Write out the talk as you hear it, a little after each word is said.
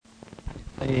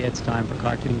It's time for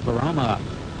Cartoon Pleroma.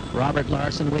 Robert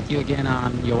Larson with you again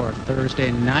on your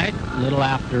Thursday night, a little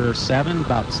after 7,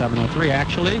 about 7:03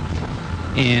 actually,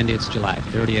 and it's July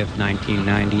 30th,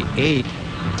 1998.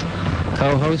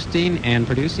 Co-hosting and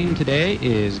producing today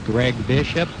is Greg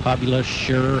Bishop,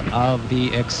 publisher of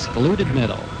The Excluded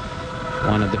Middle,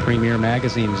 one of the premier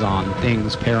magazines on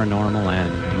things paranormal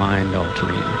and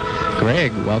mind-altering.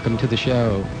 Greg, welcome to the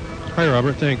show. Hi,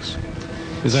 Robert. Thanks.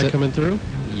 Is that coming through?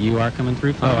 You are coming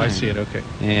through fine. Oh, I see it. Okay.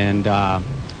 And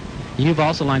you've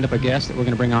also lined up a guest that we're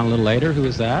going to bring on a little later. Who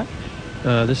is that?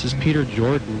 This is Peter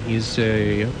Jordan. He's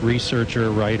a researcher,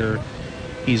 writer.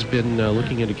 He's been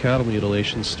looking into cattle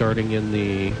mutilations starting in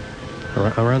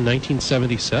around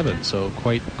 1977, so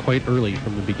quite early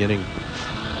from the beginning.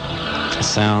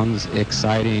 Sounds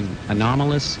exciting.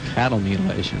 Anomalous cattle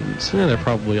mutilations. Yeah, they're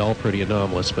probably all pretty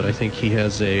anomalous, but I think he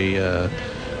has a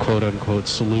quote-unquote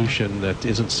solution that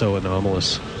isn't so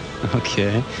anomalous.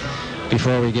 Okay.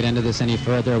 Before we get into this any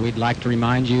further, we'd like to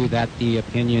remind you that the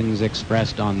opinions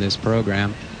expressed on this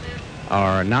program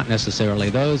are not necessarily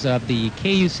those of the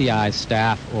KUCI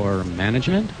staff or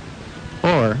management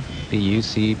or the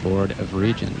UC Board of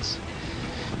Regents.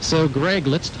 So, Greg,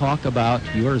 let's talk about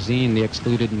your zine, The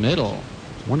Excluded Middle.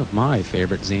 One of my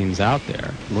favorite zines out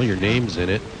there. Well, your name's in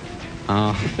it.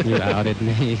 You outed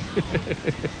me.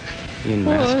 You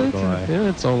nasty boy. Yeah,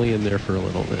 it's only in there for a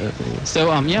little bit. So,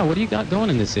 what do you got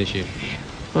going in this issue?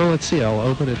 Well, let's see. I'll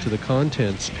open it to the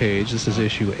contents page. This is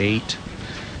issue 8.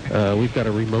 We've got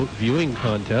a remote viewing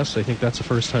contest. I think that's the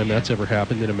first time that's ever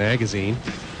happened in a magazine.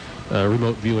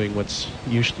 Remote viewing, what's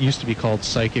used to be called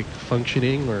psychic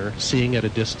functioning or seeing at a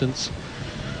distance.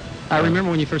 I remember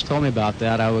when you first told me about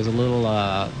that, I was a little,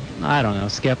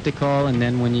 skeptical. And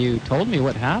then when you told me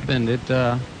what happened,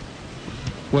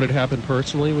 What had happened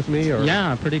personally with me? Or?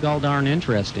 Yeah, pretty darn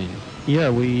interesting. Yeah,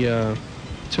 we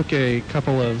took a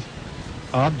couple of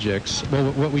objects.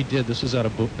 Well, what we did, this is out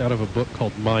of a book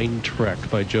called Mind Trek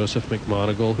by Joseph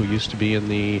McMoneagle, who used to be in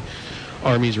the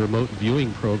Army's remote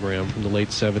viewing program from the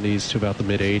late 70s to about the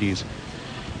mid-80s.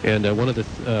 And one of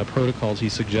the protocols he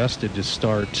suggested to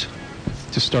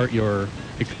start your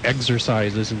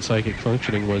exercises in psychic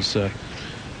functioning was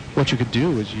what you could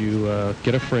do is you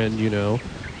get a friend,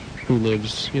 who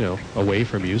lives, away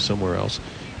from you somewhere else.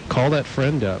 Call that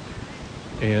friend up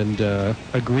and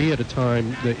agree on a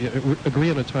time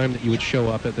that you would show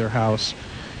up at their house,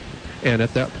 and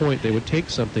at that point they would take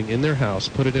something in their house,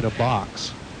 put it in a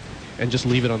box, and just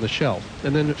leave it on the shelf.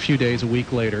 And then a few days, a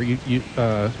week later, in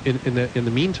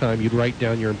the meantime, you'd write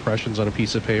down your impressions on a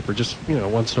piece of paper, just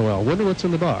once in a while. Wonder what's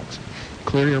in the box.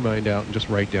 Clear your mind out and just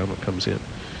write down what comes in.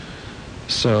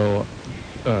 So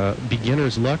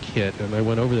beginner's luck hit, and I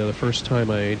went over there the first time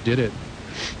I did it,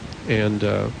 and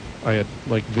I had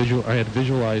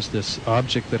visualized this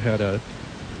object I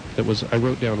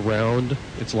wrote down round.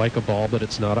 It's like a ball, but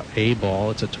it's not a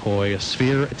ball. It's a toy, a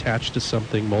sphere attached to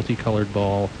something, multicolored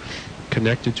ball,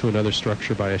 connected to another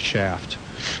structure by a shaft.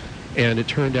 And it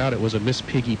turned out it was a Miss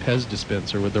Piggy Pez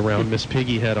dispenser with the round Miss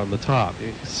Piggy head on the top.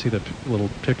 You see the little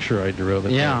picture I drew?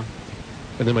 Yeah.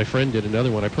 And then my friend did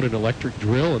another one. I put an electric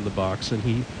drill in the box, and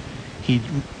he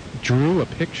drew a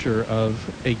picture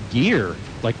of a gear,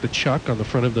 like the chuck on the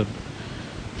front of the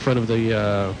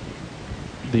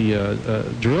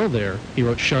drill there. He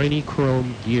wrote shiny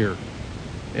chrome gear.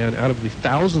 And out of the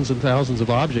thousands and thousands of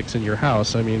objects in your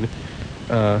house, I mean,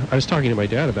 I was talking to my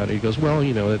dad about it. He goes, well,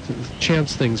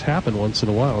 chance things happen once in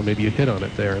a while. Maybe you hit on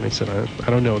it there. And I said, I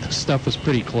don't know. This stuff was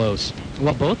pretty close.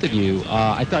 Well, both of you,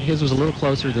 I thought his was a little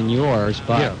closer than yours,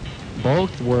 but yeah.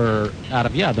 Both were out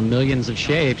of, the millions of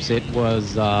shapes. It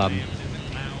was, like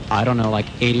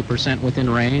 80% within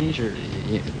range.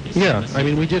 Yeah, I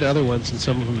mean, we did other ones, and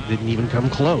some of them didn't even come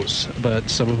close, but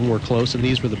some of them were close, and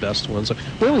these were the best ones.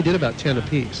 We only did about 10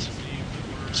 apiece.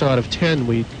 So out of 10,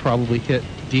 we probably hit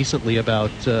decently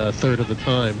about a third of the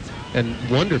time, and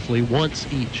wonderfully once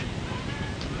each.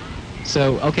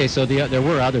 So, there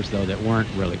were others, though, that weren't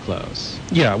really close.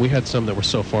 Yeah, we had some that were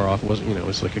so far off, it wasn't, it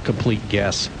was like a complete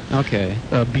guess. Okay.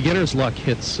 Beginner's luck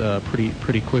hits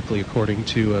pretty quickly, according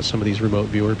to some of these remote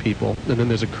viewer people. And then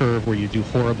there's a curve where you do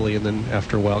horribly, and then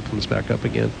after a while it comes back up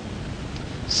again.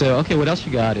 So, what else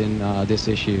you got in this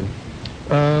issue?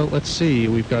 Let's see.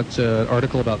 We've got an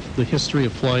article about the history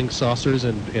of flying saucers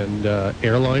and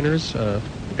airliners,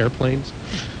 airplanes.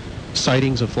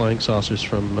 Sightings of flying saucers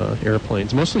from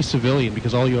airplanes, mostly civilian,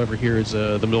 because all you ever hear is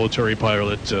the military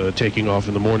pilot taking off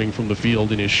in the morning from the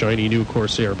field in his shiny new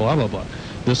Corsair, blah, blah, blah.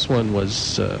 This one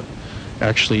was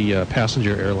actually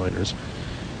passenger airliners.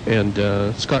 And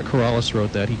Scott Corrales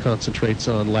wrote that. He concentrates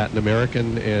on Latin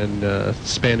American and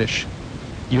Spanish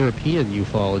European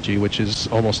ufology, which is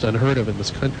almost unheard of in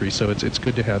this country. So it's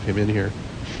good to have him in here.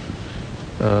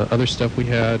 Other stuff we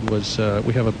had was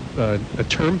we have a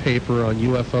term paper on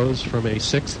UFOs from a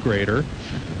 6th grader,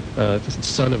 the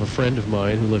son of a friend of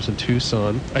mine who lives in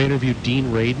Tucson. I interviewed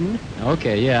Dean Radin.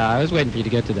 Okay, yeah, I was waiting for you to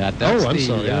get to that. That's I'm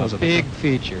sorry. That was a big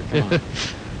feature. Come on.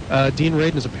 Dean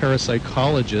Radin is a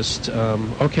parapsychologist.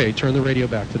 Okay, turn the radio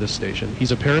back to this station.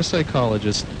 He's a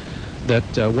parapsychologist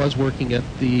that was working at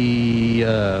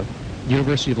the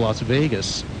University of Las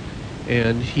Vegas,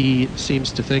 and he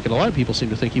seems to think, and a lot of people seem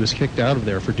to think, he was kicked out of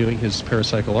there for doing his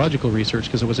parapsychological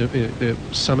research because it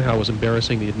somehow was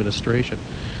embarrassing the administration.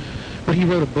 But he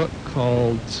wrote a book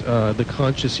called The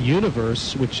Conscious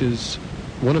Universe, which is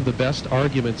one of the best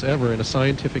arguments ever in a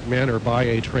scientific manner by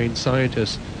a trained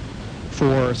scientist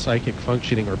for psychic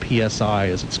functioning, or PSI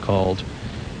as it's called.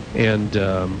 And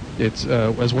it's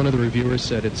as one of the reviewers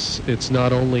said, it's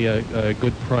not only a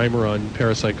good primer on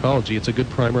parapsychology, it's a good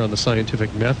primer on the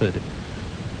scientific method,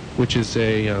 which is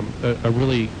a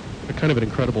really kind of an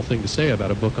incredible thing to say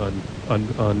about a book on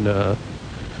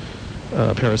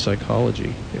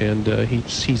parapsychology. And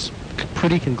he's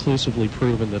pretty conclusively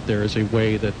proven that there is a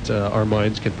way that our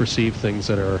minds can perceive things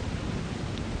that are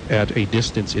at a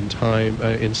distance in time,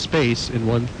 in space, in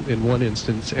one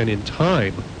instance, and in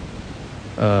time.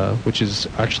 Which is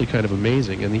actually kind of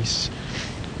amazing. And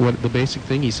the basic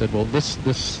thing he said, well, this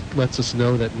lets us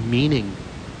know that meaning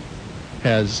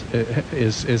is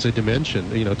a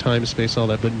dimension, time, space, all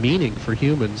that, but meaning for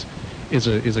humans is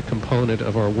a component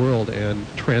of our world and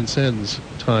transcends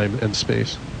time and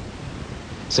space.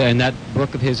 So, and that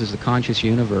book of his is The Conscious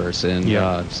Universe, and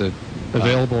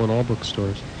available in all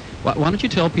bookstores. Why don't you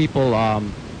tell people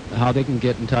how they can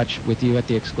get in touch with you at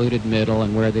the Excluded Middle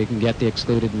and where they can get the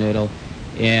Excluded Middle?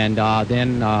 And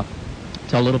then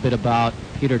tell a little bit about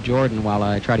Peter Jordan while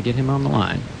I try to get him on the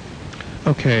line.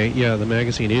 Okay, yeah, the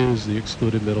magazine is The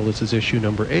Excluded Middle. This is issue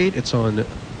number 8. It's on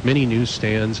many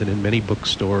newsstands and in many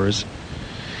bookstores,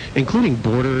 including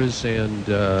Borders and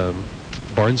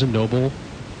Barnes & Noble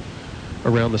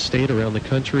around the state, around the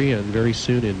country, and very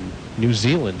soon in New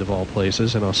Zealand, of all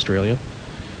places, and Australia.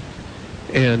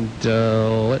 And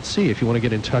let's see, if you want to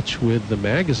get in touch with the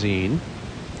magazine,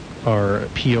 our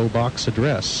P.O. Box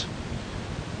address,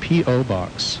 P.O.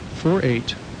 Box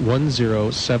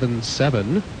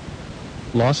 481077,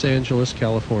 Los Angeles,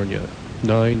 California,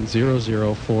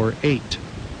 90048.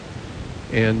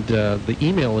 And the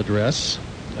email address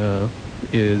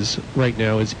is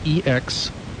exclmid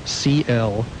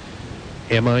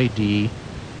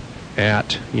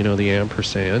at, the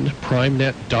ampersand,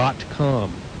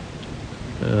 primenet.com.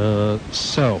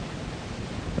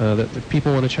 That if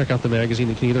people want to check out the magazine,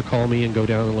 they can either call me and go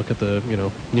down and look at the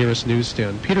nearest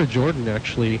newsstand. Peter Jordan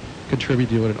actually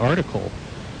contributed to an article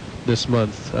this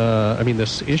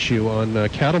issue on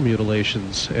cattle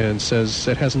mutilations, and says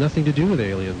it has nothing to do with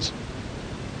aliens.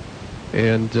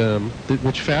 And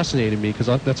which fascinated me, because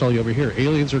that's all you ever hear.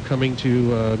 Aliens are coming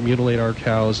to mutilate our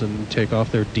cows and take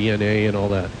off their DNA and all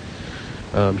that.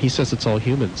 He says it's all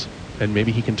humans, and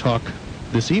maybe he can talk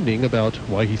this evening about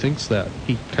why he thinks that.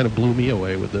 He kind of blew me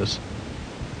away with this.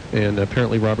 And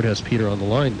apparently Robert has Peter on the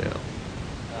line now.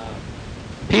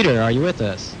 Peter, are you with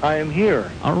us? I am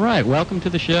here. All right, welcome to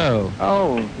the show.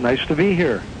 Oh, nice to be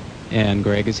here. And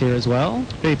Greg is here as well.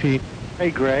 Hey, Pete.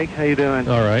 Hey, Greg. How you doing?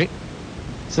 All right.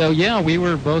 So, yeah, we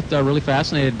were both really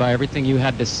fascinated by everything you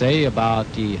had to say about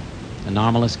the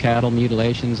anomalous cattle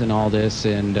mutilations and all this.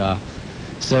 And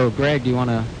so, Greg, do you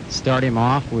want to start him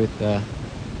off with...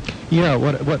 Yeah,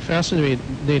 what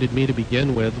fascinated me to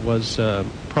begin with was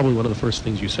probably one of the first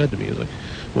things you said to me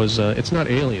was it's not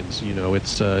aliens,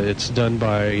 it's done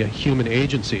by human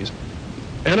agencies.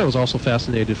 And I was also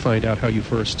fascinated to find out how you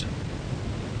first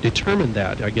determined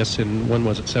that. I guess when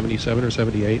was it, 77 or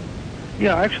 78?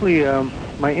 Yeah, actually,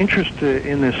 my interest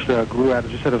in this grew out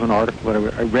just out of an article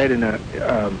that I read in I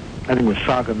think it was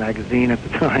Saga magazine at the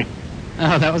time.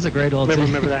 Oh, that was a great old thing.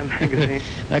 Remember that magazine?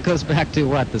 That goes back to,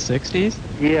 what, the 60s?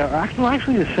 Yeah,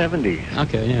 actually the 70s.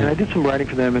 Okay, yeah. And I did some writing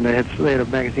for them, and they had a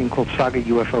magazine called Saga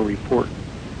UFO Report.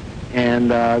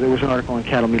 And there was an article on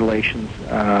cattle mutilations,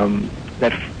 and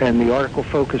the article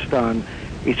focused on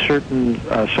a certain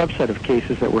subset of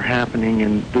cases that were happening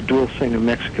in the Dulce, New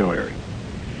Mexico area.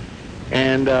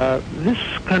 And this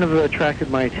kind of attracted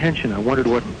my attention. I wondered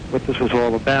what this was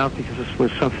all about, because this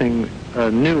was something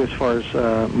new as far as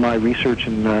my research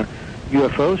in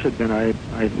UFOs had been. I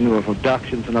knew of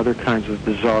abductions and other kinds of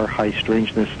bizarre, high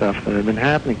strangeness stuff that had been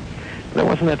happening. But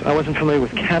I wasn't familiar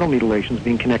with cattle mutilations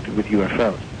being connected with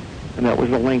UFOs. And that was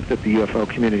the link that the UFO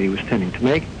community was tending to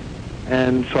make.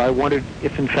 And so I wondered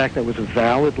if, in fact, that was a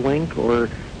valid link, or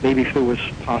maybe if there was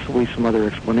possibly some other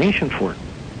explanation for it.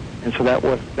 And so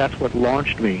that's what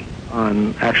launched me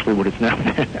on actually what is now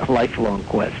a lifelong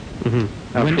quest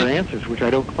for answers, which I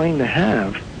don't claim to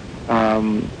have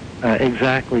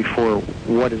exactly for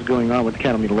what is going on with the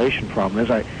cattle mutilation problem.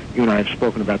 As you and I have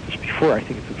spoken about this before, I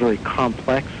think it's a very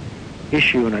complex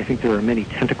issue, and I think there are many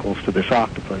tentacles to this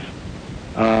octopus.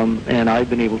 And I've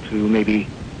been able to maybe,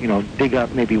 dig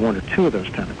up maybe one or two of those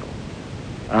tentacles.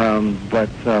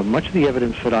 But much of the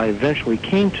evidence that I eventually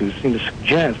came to seemed to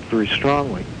suggest very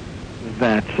strongly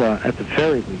that at the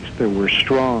very least there were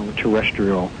strong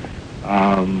terrestrial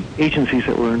agencies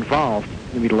that were involved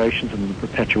in the mutilations and the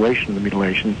perpetuation of the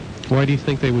mutilations. Why do you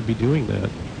think they would be doing that?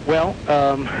 Well,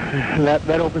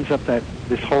 that opens up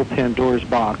this whole Pandora's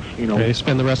box. They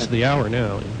spend the rest of the hour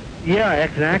now. Yeah,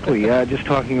 exactly. Just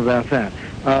talking about that.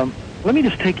 Let me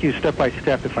just take you step by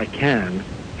step, if I can,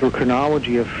 through a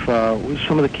chronology of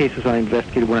some of the cases I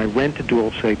investigated when I rented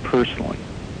Dulce personally.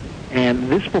 And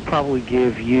this will probably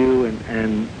give you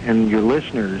and your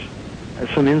listeners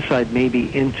some insight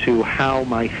maybe into how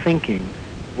my thinking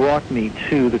brought me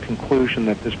to the conclusion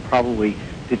that this probably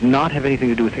did not have anything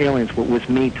to do with aliens, but was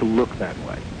made to look that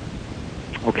way.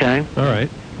 Okay? All right.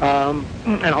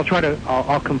 And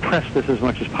I'll compress this as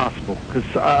much as possible, because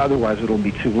otherwise it'll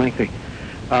be too lengthy.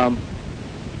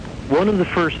 One of the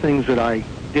first things that I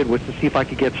did was to see if I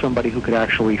could get somebody who could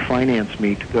actually finance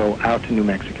me to go out to New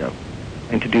Mexico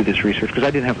and to do this research, because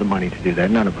I didn't have the money to do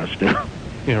that. None of us do.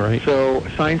 Yeah, right. So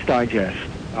Science Digest,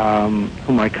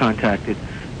 whom I contacted,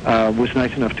 was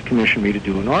nice enough to commission me to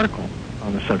do an article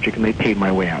on the subject, and they paid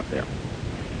my way out there.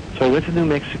 So I went to New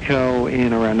Mexico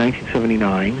in around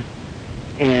 1979,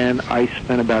 and I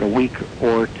spent about a week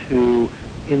or two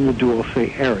in the Dulce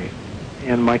area.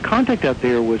 And my contact out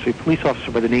there was a police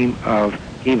officer by the name of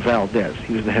Gabe Valdez.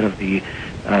 He was the head of the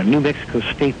New Mexico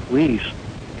State Police.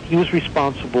 He was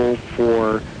responsible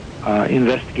for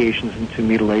investigations into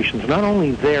mutilations, not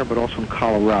only there, but also in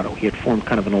Colorado. He had formed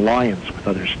kind of an alliance with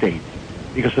other states,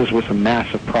 because this was a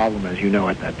massive problem, as you know,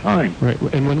 at that time. Right.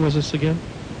 And when was this again?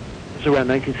 It was around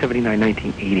 1979,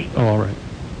 1980. Oh, all right.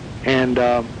 And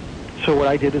so what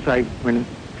I did is I went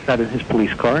sat in his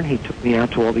police car, and he took me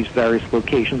out to all these various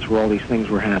locations where all these things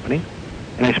were happening,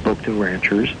 and I spoke to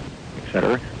ranchers,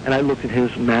 etc., and I looked at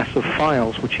his massive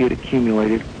files which he had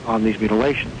accumulated on these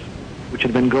mutilations, which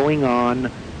had been going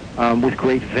on with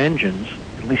great vengeance,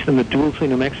 at least in the Dulce,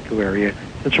 New Mexico area,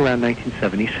 since around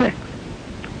 1976.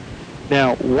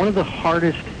 Now, one of the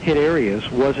hardest hit areas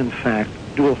was, in fact,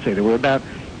 Dulce. There were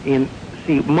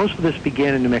most of this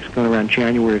began in New Mexico around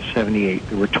January of 78.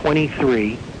 There were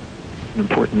 23, an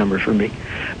important number for me,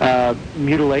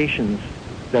 mutilations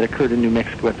that occurred in New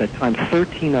Mexico at that time.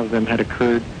 13 of them had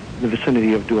occurred in the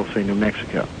vicinity of Dulce, New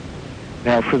Mexico.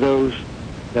 Now, for those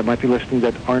that might be listening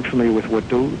that aren't familiar with what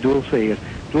Dulce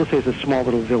is a small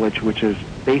little village which is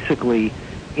basically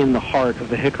in the heart of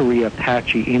the Hickory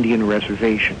Apache Indian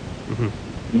Reservation.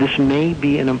 Mm-hmm. This may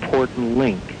be an important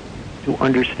link to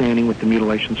understanding what the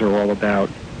mutilations are all about,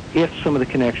 if some of the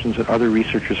connections that other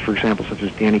researchers, for example, such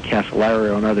as Danny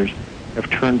Casellario and others, have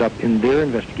turned up in their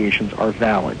investigations are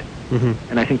valid. Mm-hmm.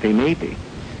 And I think they may be.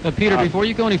 Peter, before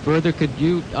you go any further, could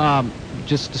you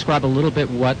just describe a little bit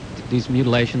what these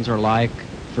mutilations are like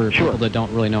for people that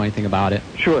don't really know anything about it?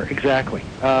 Sure, exactly.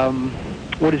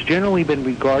 What has generally been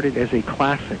regarded as a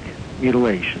classic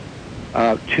mutilation,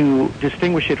 to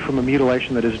distinguish it from a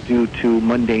mutilation that is due to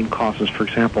mundane causes, for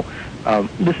example,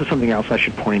 this is something else I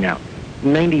should point out.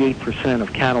 98%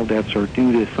 of cattle deaths are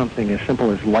due to something as simple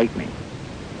as lightning.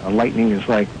 Lightning is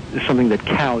something that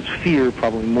cows fear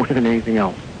probably more than anything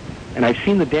else. And I've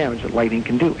seen the damage that lightning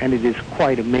can do, and it is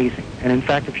quite amazing. And in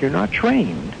fact, if you're not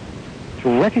trained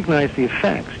to recognize the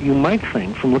effects, you might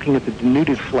think, from looking at the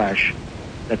denuded flesh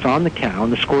that's on the cow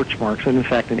and the scorch marks, that in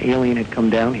fact an alien had come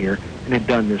down here and had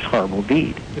done this horrible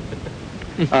deed.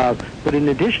 But in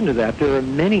addition to that, there are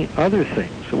many other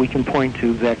things that we can point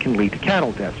to that can lead to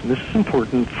cattle deaths. And this is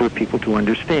important for people to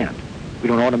understand. We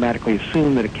don't automatically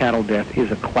assume that a cattle death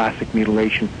is a classic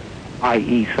mutilation,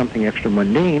 i.e. something extra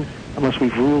mundane, unless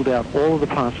we've ruled out all of the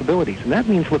possibilities. And that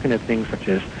means looking at things such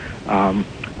as a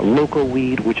loco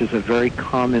weed, which is a very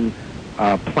common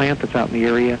plant that's out in the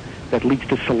area that leads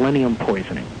to selenium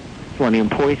poisoning. Selenium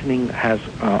poisoning has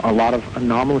a lot of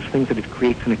anomalous things that it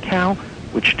creates in a cow,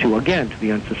 which to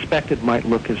the unsuspected might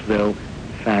look as though,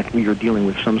 in fact, we are dealing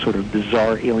with some sort of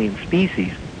bizarre alien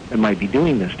species that might be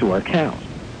doing this to our cows,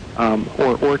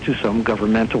 or to some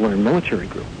governmental or military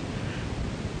group.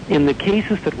 In the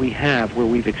cases that we have where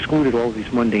we've excluded all of these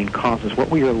mundane causes, what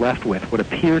we are left with would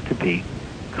appear to be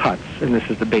cuts, and this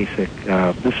is the basic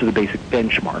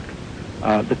benchmark,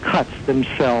 the cuts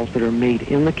themselves that are made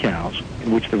in the cows,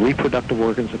 in which the reproductive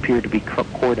organs appear to be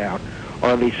cored out,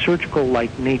 are of a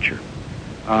surgical-like nature.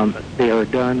 They are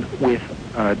done with,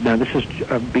 now this is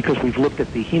because we've looked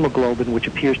at the hemoglobin, which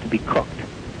appears to be cooked,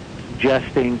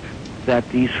 suggesting that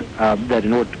that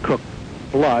in order to cook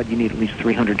blood, you need at least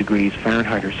 300 degrees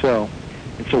Fahrenheit or so.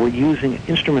 And so we're using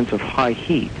instruments of high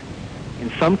heat. In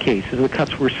some cases, the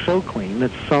cuts were so clean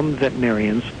that some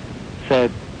veterinarians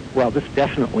said, well, this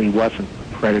definitely wasn't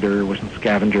a predator, it wasn't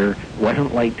scavenger, it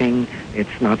wasn't lightning,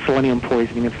 it's not selenium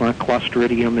poisoning, it's not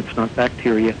Clostridium, it's not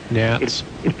bacteria. Gnats.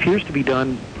 It appears to be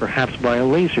done perhaps by a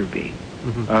laser bee,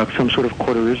 some sort of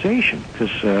cauterization,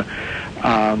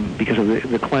 because of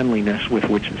the cleanliness with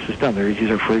which this is done. These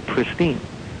are very pristine.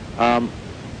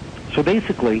 So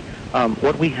basically,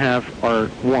 what we have are,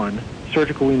 one,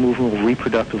 surgical removal of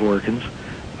reproductive organs,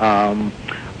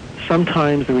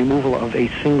 sometimes the removal of a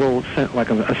single, like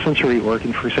a sensory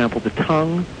organ, for example, the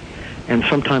tongue, and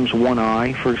sometimes one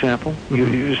eye, for example.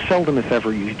 You seldom, if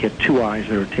ever, you get two eyes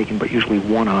that are taken, but usually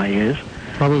one eye is.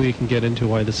 Probably we can get into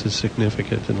why this is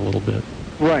significant in a little bit.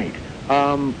 Right.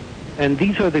 And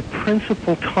these are the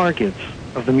principal targets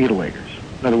of the mutilators.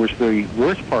 In other words, the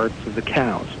worst parts of the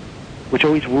cows, which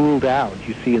always ruled out,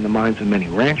 you see in the minds of many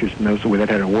ranchers and those that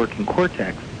had a working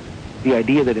cortex, the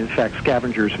idea that, in fact,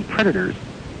 scavengers and predators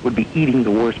would be eating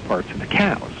the worst parts of the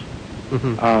cows.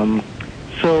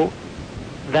 So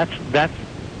that's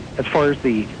as far as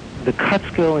the cuts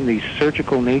go and the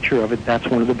surgical nature of it, that's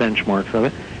one of the benchmarks of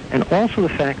it. And also the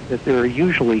fact that there are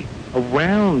usually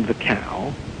around the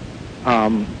cow,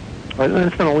 and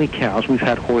it's not only cows, we've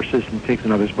had horses and pigs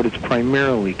and others, but it's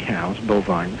primarily cows,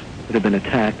 bovines, that have been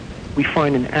attacked. We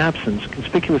find an absence,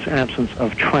 conspicuous absence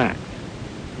of tracks.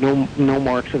 No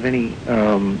marks of any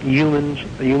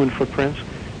human footprints,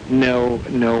 no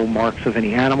marks of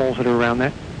any animals that are around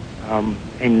that.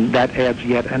 And that adds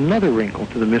yet another wrinkle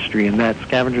to the mystery, in that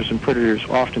scavengers and predators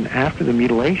often, after the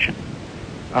mutilation,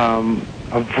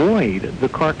 avoid the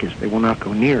carcass. They will not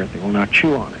go near it. They will not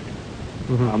chew on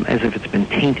it, as if it's been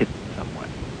tainted somewhat.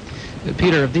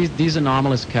 Peter, of these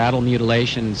anomalous cattle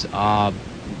mutilations,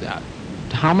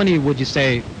 how many would you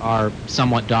say are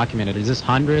somewhat documented? Is this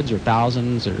hundreds or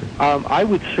thousands? Or I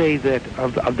would say that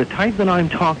of the type that I'm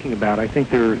talking about, I think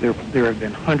there have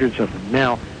been hundreds of them.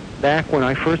 Now, back when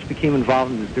I first became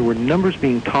involved in this, there were numbers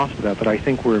being tossed about that I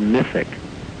think were mythic,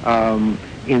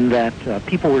 in that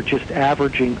people were just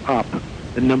averaging up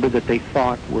the number that they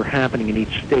thought were happening in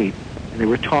each state, and they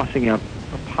were tossing out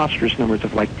preposterous numbers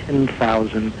of like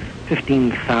 10,000,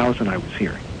 15,000 I was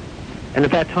hearing. And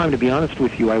at that time, to be honest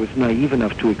with you, I was naive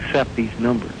enough to accept these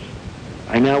numbers.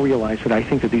 I now realize that I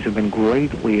think that these have been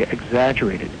greatly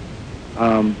exaggerated.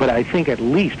 But I think at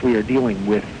least we are dealing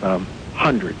with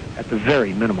hundreds, at the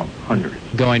very minimum, hundreds.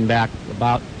 Going back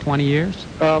about 20 years?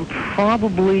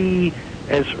 Probably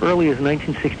as early as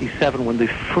 1967, when the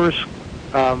first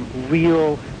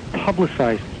real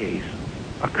publicized case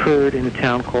occurred in a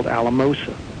town called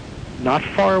Alamosa, not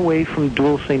far away from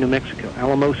Dulce, New Mexico.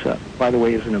 Alamosa, by the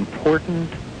way, is an important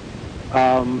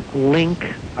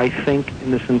link, I think, in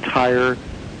this entire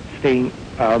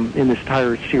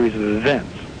series of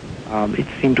events. It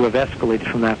seemed to have escalated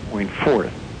from that point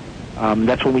forth.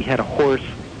 That's when we had a horse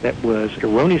that was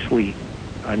erroneously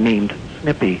named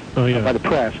Snippy by the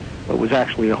press, but was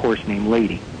actually a horse named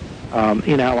Lady.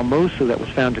 In Alamosa, that was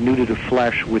found denuded of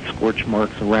flesh with scorch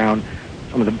marks around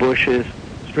some of the bushes.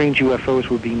 Strange UFOs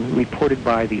were being reported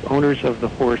by the owners of the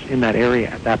horse in that area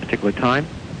at that particular time.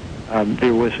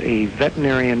 There was a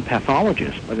veterinarian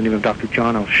pathologist by the name of Dr.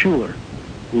 John L. Schuler,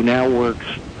 who now works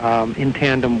in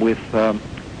tandem with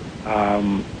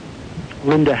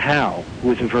Linda Howe,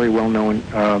 who is a very well-known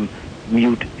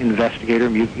mute investigator,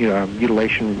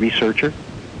 mutilation researcher,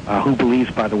 who believes,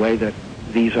 by the way, that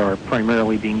these are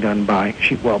primarily being done by,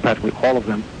 practically all of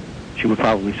them, she would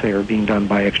probably say, are being done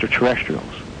by extraterrestrials.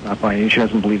 Not by any. She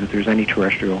doesn't believe that there's any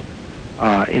terrestrial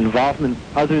involvement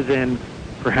other than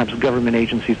perhaps government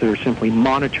agencies that are simply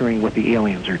monitoring what the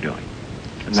aliens are doing,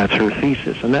 and that's her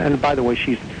thesis. And by the way,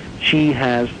 she's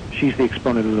the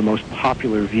exponent of the most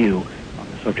popular view on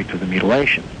the subject of the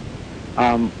mutilations.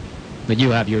 But you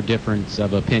have your difference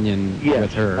of opinion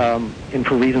with her. And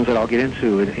for reasons that I'll get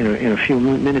into in a few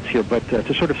minutes here. But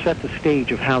to sort of set the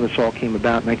stage of how this all came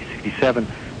about, in 1967,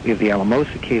 we have the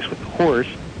Alamosa case with the horse.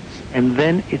 And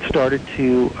then it started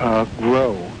to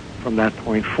grow from that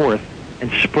point forth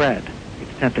and spread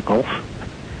its tentacles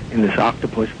in this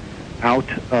octopus out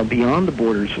beyond the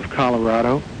borders of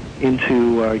Colorado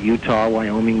into Utah,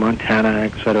 Wyoming, Montana,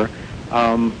 etc.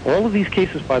 All of these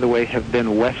cases, by the way, have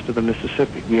been west of the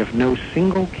Mississippi. We have no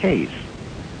single case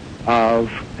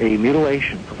of a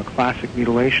mutilation, of a classic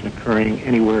mutilation occurring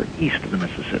anywhere east of the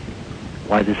Mississippi.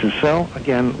 Why this is so,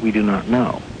 again, we do not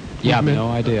know. Yeah, no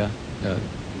idea.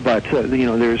 But,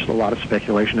 there's a lot of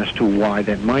speculation as to why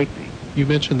that might be. You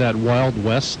mentioned that Wild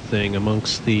West thing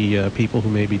amongst the people who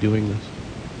may be doing this.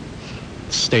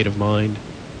 State of mind.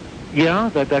 Yeah,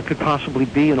 that could possibly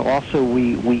be, and also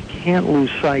we can't lose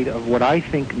sight of what I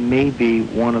think may be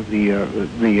one of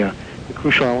the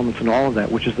crucial elements in all of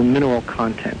that, which is the mineral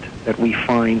content that we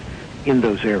find in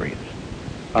those areas,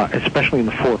 especially in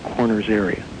the Four Corners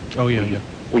area. Oh, yeah,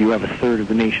 where you have a third of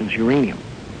the nation's uranium.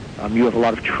 You have a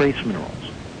lot of trace minerals.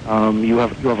 You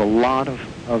have a lot of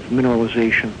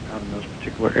mineralization out in those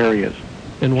particular areas.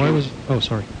 And why was... Oh,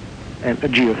 sorry. And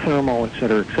geothermal, et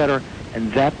cetera,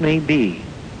 and that may be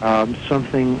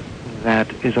something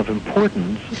that is of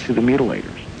importance to the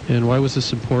mutilators. And why was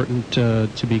this important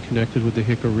to be connected with the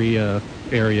Hickory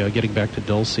area, getting back to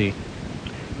Dulce?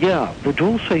 Yeah, the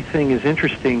Dulce thing is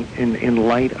interesting in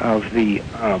light of the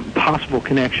possible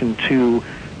connection to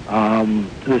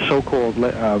the so-called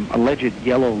alleged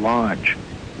Yellow Lodge,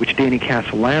 which Danny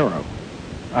Casolaro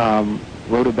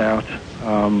wrote about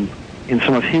in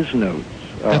some of his notes.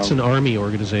 That's an Army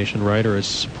organization, right, or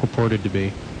is purported to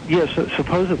be? Yes,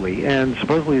 supposedly, and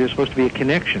supposedly there's supposed to be a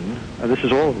connection. This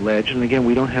is all alleged, and again,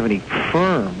 we don't have any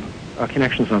firm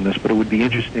connections on this, but it would be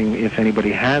interesting if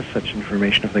anybody has such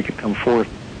information, if they could come forth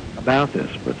about this.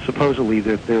 But supposedly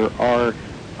that there are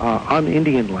on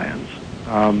Indian lands,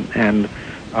 and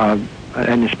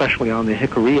especially on the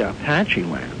Hickory Apache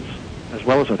lands, as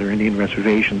well as other Indian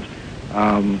reservations,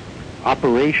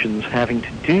 operations having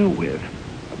to do with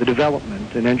the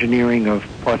development and engineering of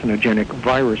parthenogenic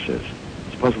viruses.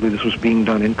 Supposedly this was being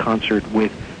done in concert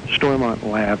with Stormont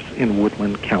Labs in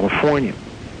Woodland, California.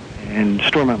 And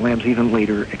Stormont Labs even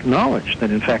later acknowledged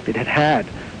that, in fact, it had had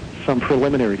some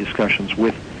preliminary discussions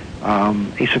with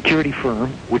a security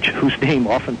firm, whose name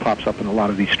often pops up in a lot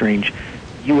of these strange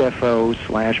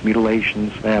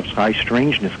UFO/mutilations, perhaps high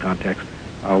strangeness context,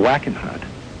 Wackenhut,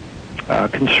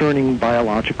 concerning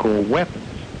biological weapons.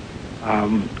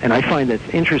 And I find that's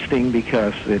interesting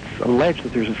because it's alleged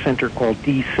that there's a center called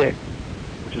D6,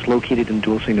 which is located in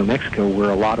Dulce, New Mexico, where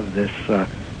a lot of this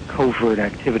covert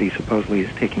activity supposedly is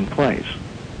taking place.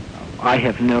 I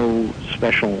have no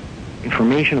special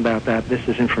information about that. This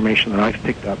is information that I've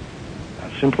picked up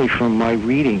simply from my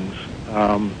readings,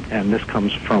 and this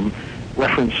comes from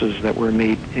references that were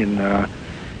made in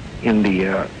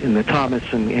the Thomas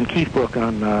and Keith book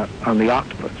on the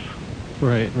octopus.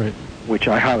 Right. Which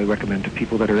I highly recommend to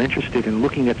people that are interested in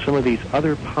looking at some of these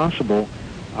other possible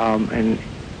and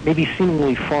maybe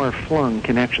seemingly far-flung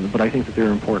connections, but I think that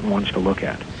they're important ones to look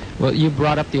at. Well, you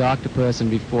brought up the octopus, and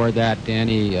before that,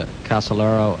 Danny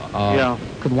Casolaro. Yeah.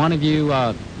 Could one of you,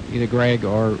 either Greg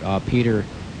or Peter,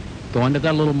 go into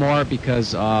that a little more?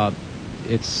 Because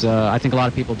it's I think a lot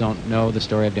of people don't know the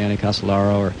story of Danny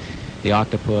Casolaro or the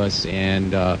octopus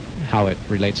and how it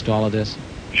relates to all of this.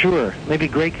 Sure. Maybe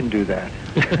Greg can do that.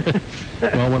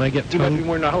 Well, when I get you might be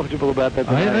more knowledgeable about that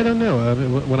than I don't know.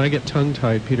 When I get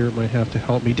tongue-tied, Peter might have to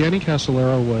help me. Danny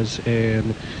Casolaro was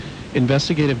an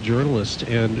investigative journalist,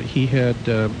 and he had,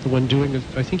 when doing,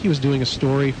 I think he was doing a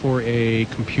story for a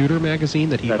computer magazine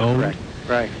that he owned. Correct.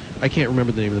 Right. I can't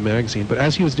remember the name of the magazine, but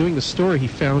as he was doing the story, he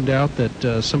found out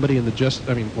that somebody in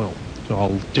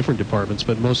all different departments,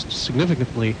 but most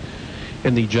significantly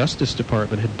in the Justice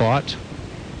Department had bought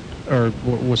or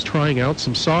was trying out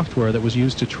some software that was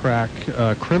used to track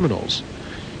criminals.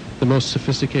 The most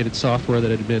sophisticated software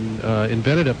that had been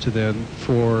invented up to then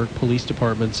for police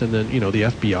departments, and then the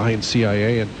FBI and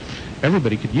CIA, and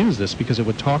everybody could use this because it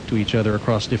would talk to each other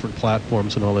across different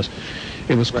platforms and all this.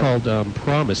 It was called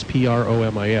PROMIS,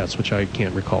 P-R-O-M-I-S, which I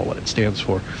can't recall what it stands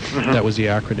for. Mm-hmm. That was the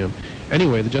acronym.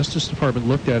 Anyway, the Justice Department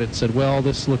looked at it and said, well,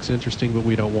 this looks interesting, but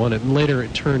we don't want it. And later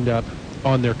it turned up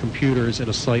on their computers in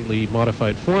a slightly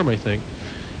modified form, I think.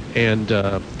 And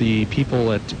the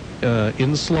people at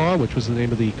Inslaw, which was the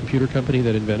name of the computer company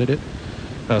that invented it,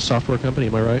 software company,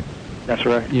 am I right? That's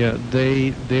right. Yeah,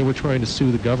 they were trying to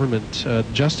sue the government,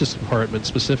 Justice Department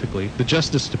specifically. The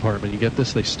Justice Department, you get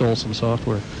this? They stole some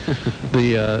software.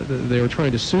 They were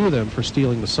trying to sue them for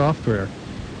stealing the software.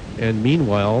 And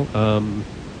meanwhile,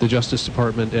 the Justice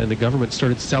Department and the government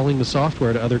started selling the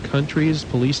software to other countries,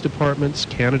 police departments.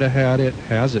 Canada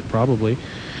has it probably.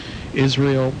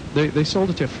 Israel, they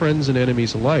sold it to friends and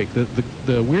enemies alike.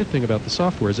 The weird thing about the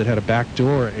software is it had a back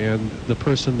door, and the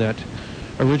person that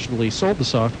originally sold the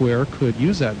software could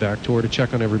use that back door to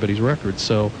check on everybody's records.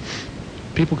 So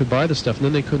people could buy the stuff, and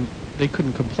then they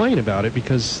couldn't complain about it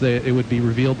because it would be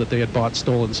revealed that they had bought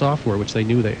stolen software, which they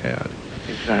knew they had.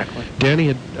 Exactly.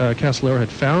 Danny Castellero had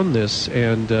found this,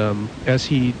 and as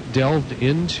he delved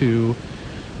into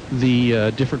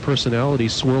the different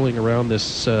personalities swirling around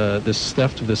this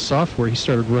theft of this software, he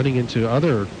started running into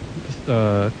other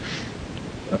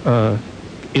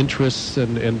interests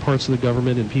and parts of the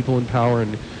government and people in power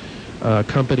and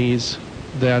companies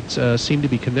that seemed to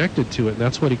be connected to it. And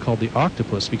that's what he called the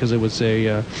octopus, because it was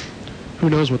a who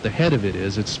knows what the head of it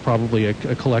is. It's probably a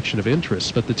collection of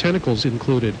interests, but the tentacles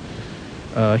included.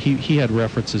 He had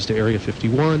references to Area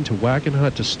 51, to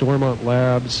Wackenhut, to Stormont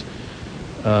Labs.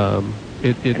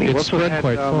 It spread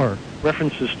quite far.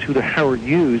 References to the Howard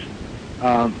Hughes,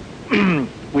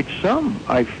 which some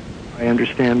I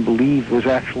understand believe was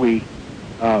actually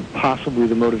possibly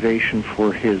the motivation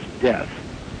for his death.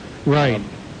 Right.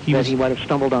 He might have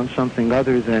stumbled on something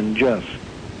other than just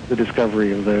the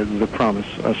discovery of the promise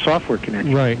software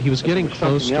connection. Right. He was getting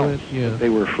close to it. Yeah. They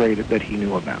were afraid that he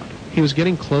knew about. He was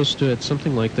getting close to it,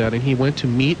 something like that, and he went to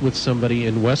meet with somebody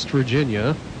in West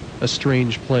Virginia, a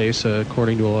strange place,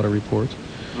 according to a lot of reports.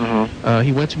 Uh-huh.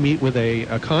 He went to meet with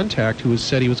a contact who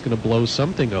said he was going to blow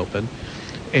something open,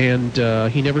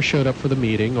 and he never showed up for the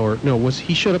meeting,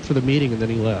 he showed up for the meeting and then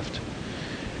he left.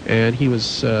 And he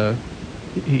was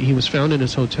found in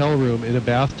his hotel room in a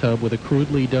bathtub with a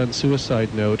crudely done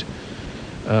suicide note,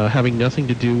 having nothing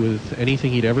to do with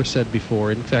anything he'd ever said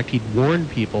before. In fact, he'd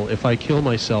warned people, if I kill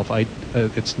myself, I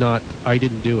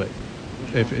didn't do it.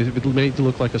 If it made it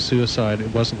look like a suicide,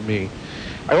 it wasn't me.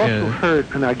 I also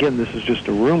heard, and again, this is just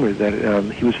a rumor,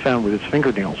 that he was found with his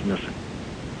fingernails missing.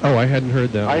 Oh, I hadn't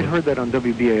heard that. I had heard that on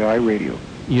WBAI radio.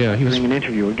 Yeah, he was doing an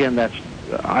interview. Again,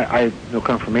 I have no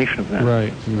confirmation of that.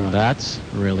 Right. That's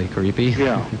really creepy.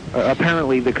 Yeah.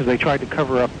 Apparently, because they tried to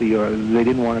cover up they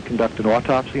didn't want to conduct an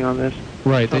autopsy on this.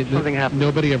 Right. Something happened.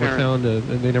 Nobody ever found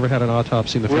they never had an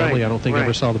autopsy in the family. Right, I don't think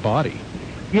ever saw the body.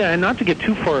 Yeah, and not to get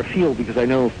too far afield, because I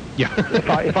know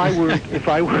if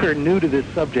I were new to this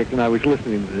subject and I was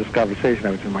listening to this conversation,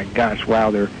 I would say, my gosh,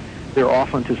 wow, they're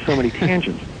off onto so many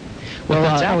tangents. Well,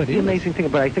 that's how it is. The amazing thing,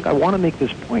 but I think I want to make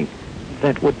this point,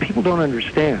 that what people don't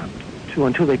understand,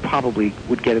 until they probably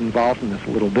would get involved in this a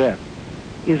little bit,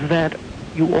 is that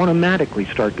you automatically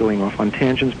start going off on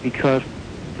tangents because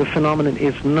the phenomenon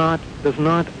does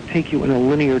not take you in a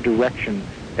linear direction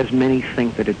as many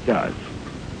think that it does.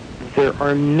 There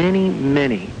are many,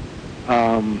 many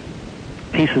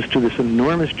pieces to this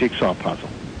enormous jigsaw puzzle.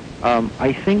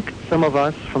 I think some of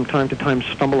us, from time to time,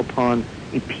 stumble upon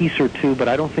a piece or two, but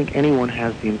I don't think anyone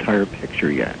has the entire picture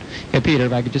yet. Hey, Peter,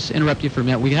 if I could just interrupt you for a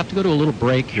minute. We have to go to a little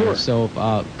break here, Sure.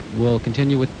 So we'll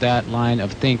continue with that line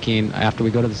of thinking after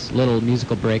we go to this little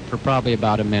musical break for probably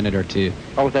about a minute or two.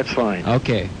 Oh, that's fine.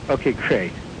 Okay. Okay,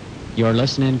 great. You're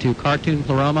listening to Cartoon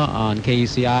Pleroma on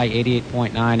KUCI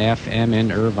 88.9 FM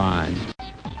in Irvine.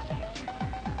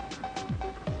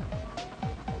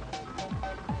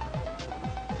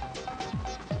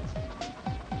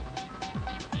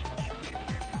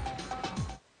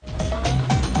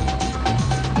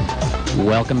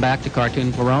 Welcome back to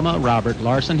Cartoon Pleroma. Robert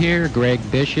Larson here. Greg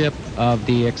Bishop of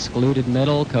the Excluded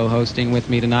Middle co-hosting with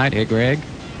me tonight. Hey, Greg.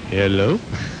 Hello.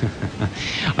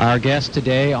 Our guest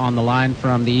today on the line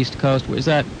from the East Coast, is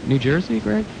that New Jersey,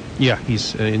 Greg? Yeah,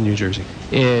 he's in New Jersey.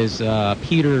 Is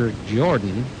Peter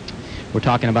Jordan. We're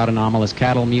talking about anomalous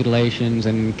cattle mutilations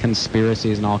and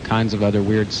conspiracies and all kinds of other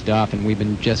weird stuff, and we've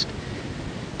been just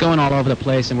going all over the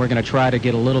place, and we're going to try to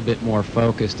get a little bit more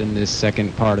focused in this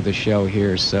second part of the show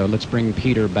here. So let's bring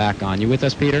Peter back on. You with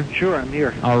us, Peter? Sure, I'm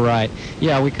here. All right.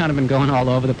 Yeah, we kind of been going all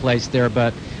over the place there,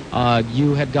 but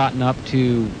you had gotten up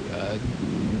to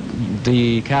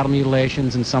the cattle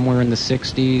mutilations and somewhere in the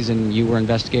 60s, and you were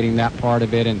investigating that part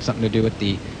of it and something to do with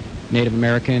the Native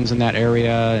Americans in that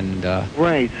area. And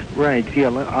Right.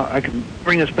 Yeah, I can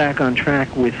bring us back on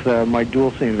track with my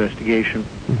Dulce investigation,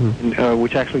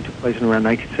 which actually took place in around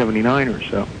 1979 or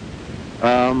so.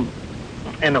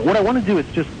 And what I want to do is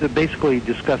just basically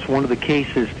discuss one of the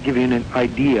cases to give you an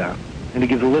idea and to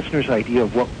give the listeners an idea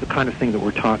of what the kind of thing that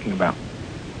we're talking about.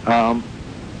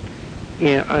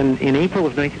 In April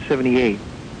of 1978,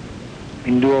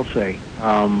 in Dulce,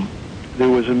 there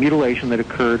was a mutilation that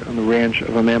occurred on the ranch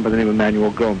of a man by the name of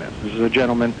Manuel Gomez. This is a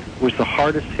gentleman who was the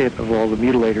hardest hit of all the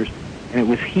mutilators, and it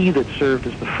was he that served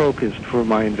as the focus for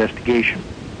my investigation,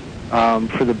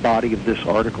 for the body of this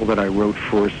article that I wrote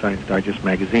for Science Digest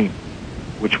magazine,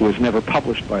 which was never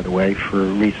published, by the way, for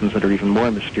reasons that are even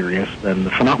more mysterious than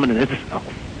the phenomenon itself,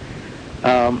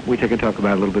 which I can talk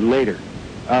about a little bit later.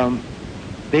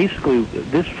 Basically,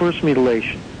 this first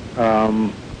mutilation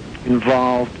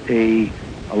involved a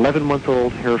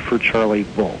 11-month-old Hereford Charlie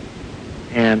bull.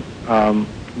 And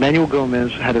Manuel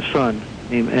Gomez had a son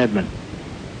named Edmund.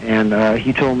 And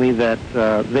he told me that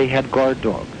they had guard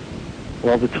dogs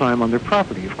all the time on their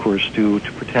property, of course, to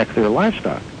protect their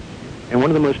livestock. And one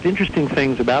of the most interesting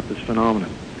things about this phenomenon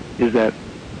is that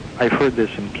I've heard this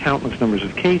in countless numbers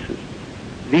of cases.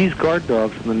 These guard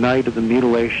dogs, on the night of the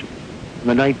mutilation,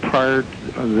 the night prior,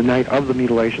 the night of the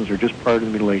mutilations, or just prior to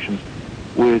the mutilations,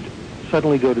 would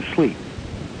suddenly go to sleep.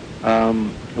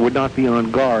 Would not be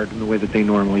on guard in the way that they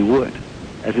normally would,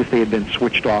 as if they had been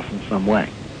switched off in some way.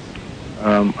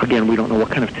 Again, we don't know what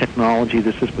kind of technology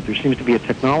this is, but there seems to be a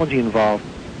technology involved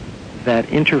that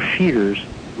interferes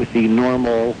with the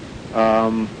normal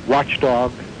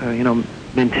watchdog,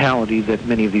 mentality that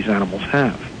many of these animals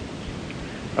have.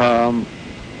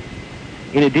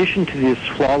 In addition to this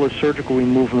flawless surgical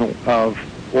removal of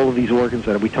all of these organs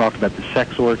that we talked about, the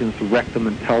sex organs, the rectum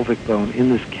and pelvic bone in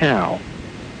this cow,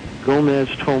 Gomez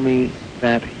told me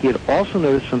that he had also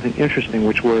noticed something interesting,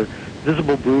 which were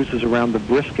visible bruises around the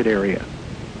brisket area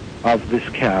of this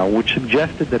cow, which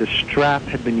suggested that a strap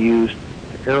had been used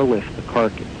to airlift the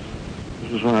carcass.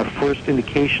 This was one of our first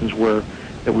indications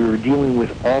that we were dealing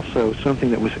with also something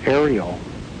that was aerial,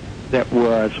 that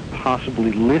was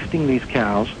possibly lifting these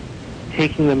cows,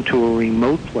 taking them to a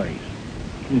remote place,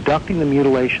 conducting the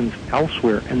mutilations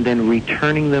elsewhere, and then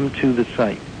returning them to the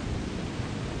site.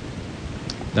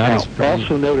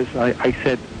 Also notice I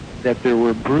said that there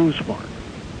were bruise marks.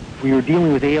 If we were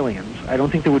dealing with aliens, I don't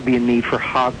think there would be a need for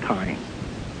hog tying.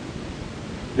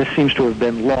 This seems to have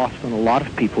been lost on a lot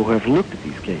of people who have looked at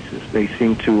these cases. They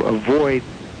seem to avoid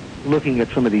looking at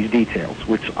some of these details,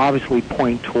 which obviously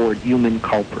point toward human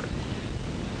culprit.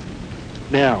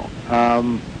 Now,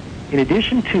 in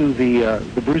addition to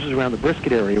the bruises around the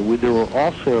brisket area, there were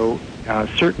also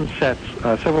several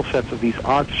sets of these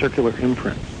odd circular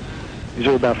imprints. These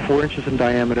are about 4 inches in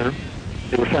diameter.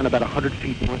 They were found about 100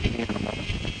 feet north of the animal,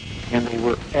 and they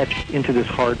were etched into this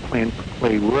hard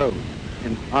clay road.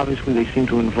 And obviously they seem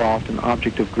to have involved an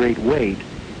object of great weight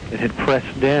that had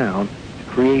pressed down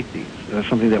to create these,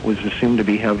 something that was assumed to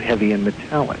be heavy and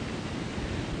metallic.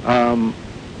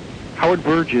 Howard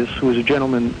Burgess, who was a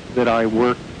gentleman that I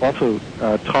also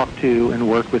talked to and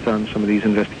worked with on some of these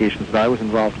investigations that I was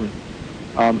involved in,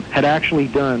 had actually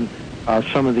done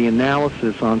some of the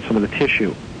analysis on some of the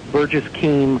tissue. Burgess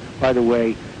came, by the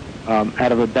way,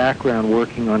 out of a background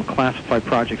working on classified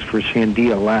projects for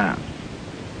Sandia Labs.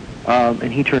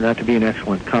 And he turned out to be an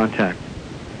excellent contact.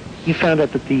 He found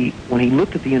out that when he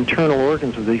looked at the internal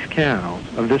organs of these cows,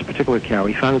 of this particular cow,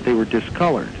 he found that they were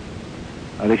discolored.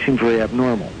 They seemed very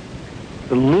abnormal.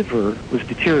 The liver was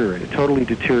deteriorated, totally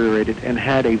deteriorated, and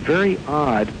had a very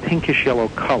odd pinkish yellow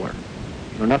color.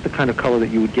 Not the kind of color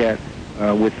that you would get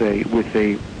with a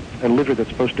liver that's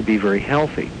supposed to be very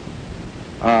healthy.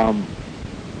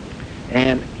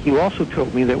 And he also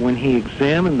told me that when he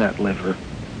examined that liver,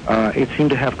 it seemed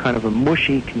to have kind of a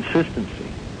mushy consistency,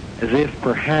 as if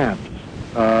perhaps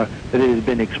that it had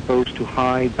been exposed to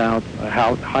high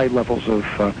levels of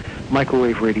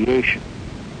microwave radiation.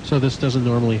 So this doesn't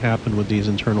normally happen with these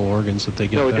internal organs that they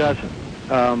get? No, it doesn't.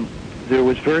 There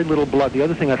was very little blood. The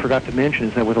other thing I forgot to mention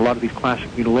is that with a lot of these classic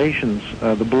mutilations,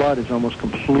 the blood is almost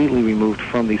completely removed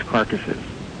from these carcasses,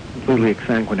 completely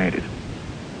exsanguinated.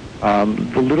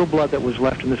 The little blood that was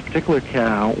left in this particular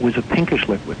cow was a pinkish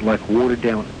liquid, like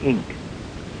watered-down ink.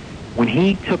 When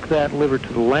he took that liver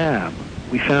to the lab,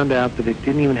 we found out that it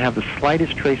didn't even have the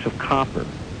slightest trace of copper,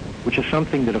 which is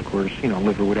something that, of course,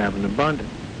 liver would have in abundance.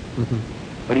 Mm-hmm.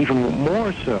 But even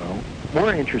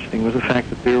more interesting was the fact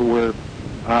that there were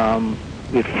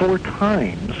we had 4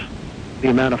 times the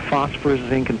amount of phosphorus,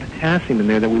 zinc, and potassium in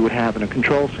there that we would have in a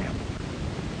control sample.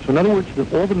 So in other words,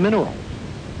 all the minerals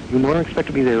you would normally expect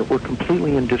to be there were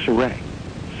completely in disarray.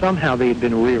 Somehow they had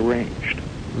been rearranged.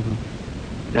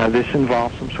 Mm-hmm. Now this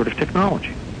involves some sort of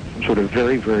technology, some sort of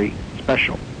very, very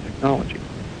special technology.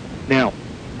 Now,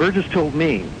 Burgess told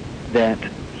me that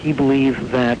he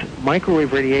believed that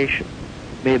microwave radiation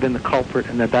may have been the culprit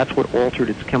and that that's what altered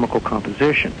its chemical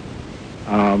composition.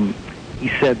 He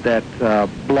said that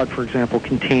blood, for example,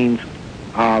 contains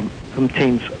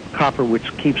copper,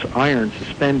 which keeps iron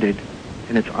suspended,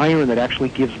 and it's iron that actually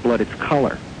gives blood its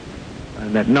color.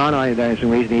 And that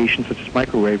non-ionizing radiation, such as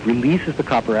microwave, releases the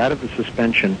copper out of the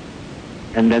suspension,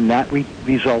 and then that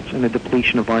results in a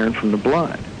depletion of iron from the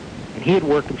blood. And he had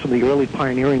worked in some of the early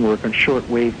pioneering work on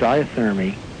short-wave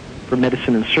diathermy for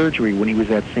medicine and surgery when he was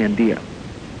at Sandia.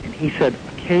 And he said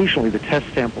occasionally the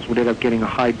test samples would end up getting a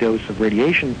high dose of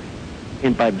radiation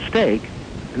in by mistake,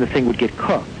 and the thing would get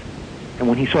cooked. And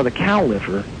when he saw the cow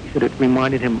liver, he said it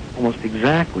reminded him almost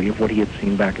exactly of what he had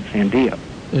seen back at Sandia.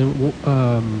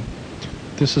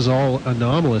 And this is all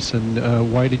anomalous,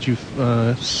 and why did you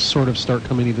sort of start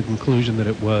coming to the conclusion that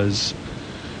it was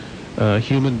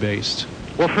human-based?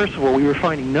 Well, first of all, we were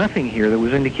finding nothing here that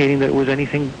was indicating that it was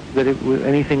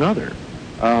anything other.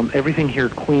 Everything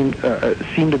here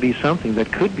seemed to be something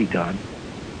that could be done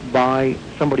by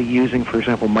somebody using, for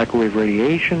example, microwave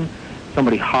radiation,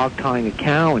 somebody hog-tying a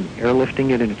cow and airlifting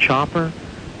it in a chopper.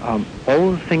 All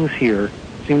of the things here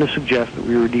seem to suggest that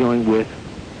we were dealing with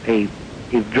a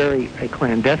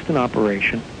clandestine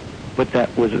operation, but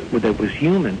that was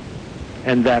human,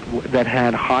 and that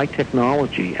had high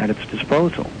technology at its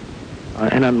disposal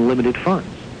and unlimited funds.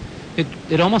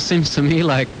 It almost seems to me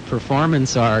like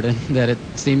performance art, and that it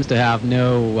seems to have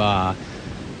no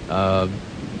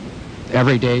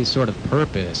everyday sort of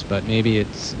purpose, but maybe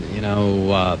it's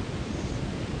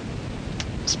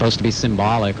supposed to be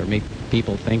symbolic or make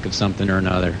people think of something or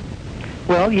another.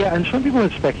 Well, yeah, and some people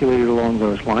have speculated along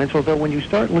those lines, although when you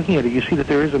start looking at it, you see that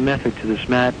there is a method to this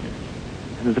madness,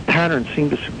 and that the patterns seem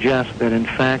to suggest that, in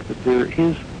fact, that there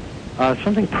is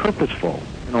something purposeful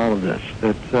in all of this,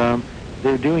 that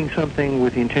they're doing something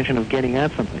with the intention of getting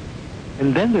at something.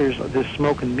 And then there's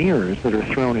smoke and mirrors that are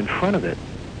thrown in front of it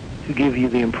to give you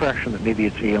the impression that maybe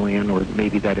it's alien, or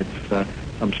maybe that it's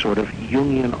some sort of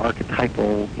Jungian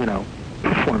archetypal,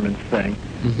 performance thing.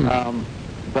 Mm-hmm.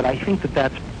 But I think that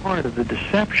that's part of the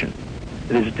deception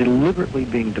that is deliberately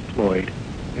being deployed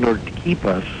in order to keep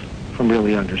us from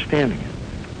really understanding it.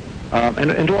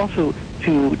 And also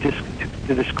to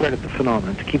discredit the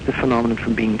phenomenon, to keep the phenomenon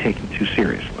from being taken too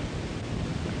seriously.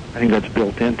 I think that's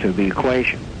built into the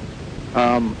equation.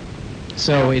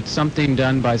 So it's something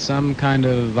done by some kind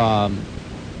of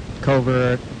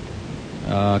covert,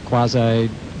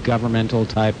 quasi-governmental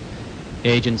type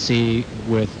agency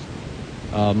with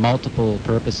multiple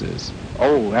purposes.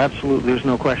 Oh, absolutely. There's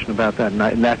no question about that,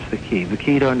 and that's the key. The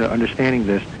key to understanding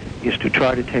this is to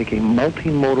try to take a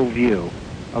multimodal view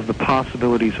of the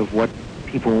possibilities of what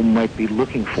people might be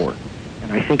looking for.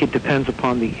 And I think it depends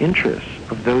upon the interests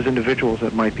of those individuals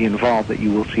that might be involved that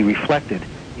you will see reflected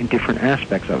in different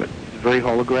aspects of it. It's very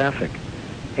holographic.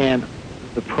 And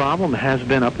the problem has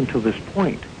been, up until this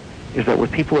point, is that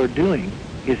what people are doing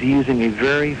is using a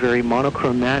very, very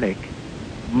monochromatic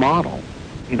model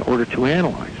in order to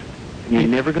analyze it. And you're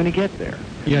never going to get there.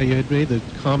 Yeah, you had made the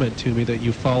comment to me that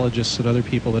ufologists and other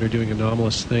people that are doing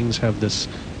anomalous things have this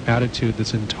attitude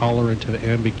that's intolerant of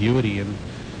ambiguity, and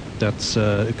that's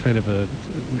kind of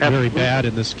very bad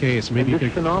in this case. Maybe and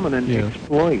this phenomenon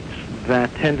exploits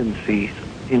that tendency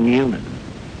in humans.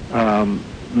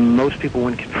 Most people,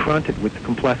 when confronted with the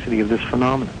complexity of this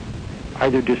phenomenon,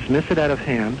 either dismiss it out of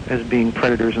hand as being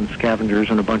predators and scavengers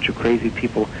and a bunch of crazy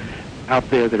people out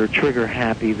there that are trigger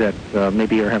happy, that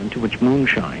maybe are having too much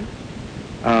moonshine,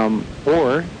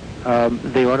 or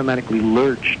they automatically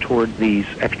lurch toward these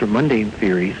extra mundane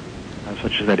theories,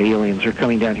 such as that aliens are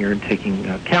coming down here and taking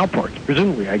cow parts,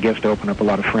 presumably, I guess, to open up a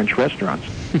lot of French restaurants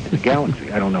in the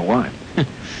galaxy. I don't know why.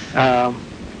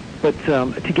 But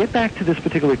to get back to this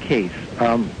particular case,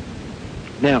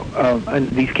 now, and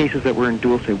these cases that were in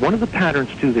dual state, one of the patterns,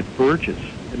 too, that Burgess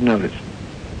had noticed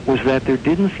was that there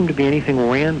didn't seem to be anything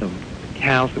random with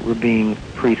cows that were being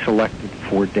pre-selected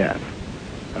for death,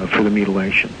 for the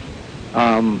mutilations.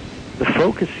 The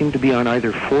focus seemed to be on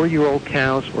either 4-year-old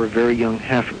cows or very young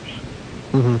heifers.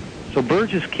 Mm-hmm. So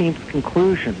Burgess came to the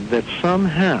conclusion that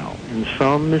somehow, in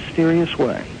some mysterious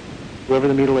way, whoever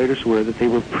the mutilators were, that they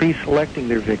were pre-selecting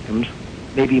their victims,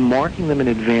 maybe marking them in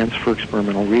advance for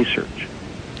experimental research.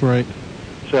 Right.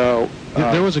 So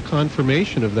there was a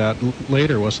confirmation of that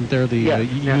later, wasn't there? The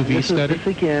UV study. This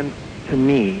again, to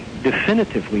me,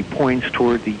 definitively points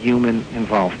toward the human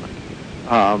involvement.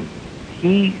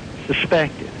 He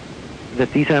suspected that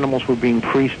these animals were being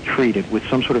pre-treated with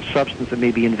some sort of substance that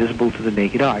may be invisible to the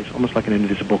naked eyes, almost like an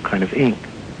invisible kind of ink,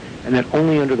 and that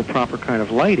only under the proper kind of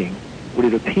lighting would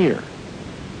it appear.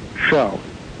 So,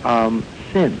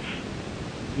 since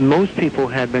most people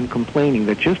had been complaining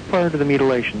that just prior to the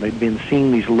mutilation they'd been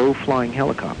seeing these low-flying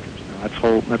helicopters. Now,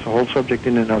 that's a whole subject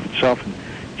in and of itself. And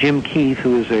Jim Keith,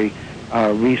 who is a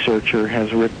researcher,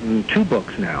 has written 2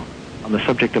 books now on the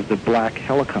subject of the black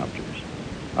helicopters.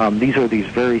 These are these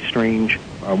very strange,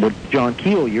 what John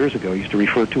Keel years ago used to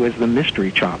refer to as the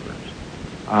mystery choppers.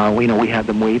 We had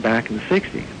them way back in the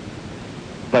 60s.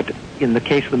 But in the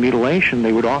case of the mutilation,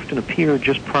 they would often appear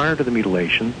just prior to the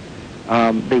mutilation.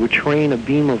 They would train a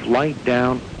beam of light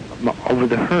down over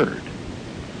the herd,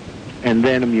 and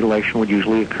then a mutilation would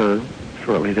usually occur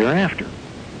shortly thereafter.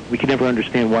 We could never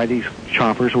understand why these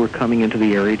choppers were coming into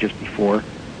the area just before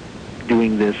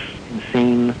doing this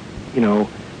insane,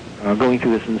 going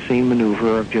through this insane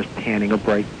maneuver of just panning a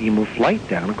bright beam of light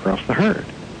down across the herd.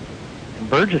 And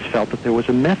Burgess felt that there was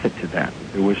a method to that.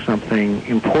 There was something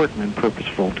important and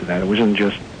purposeful to that. It wasn't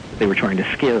just that they were trying to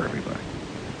scare everybody.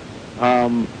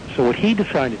 So what he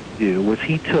decided to do was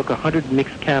he took 100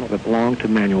 mixed cattle that belonged to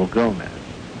Manuel Gomez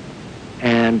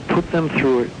and put them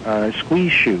through a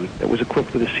squeeze chute that was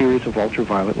equipped with a series of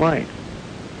ultraviolet lights,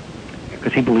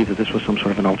 because he believed that this was some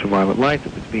sort of an ultraviolet light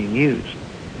that was being used.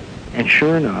 And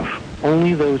sure enough,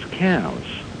 only those cows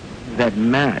that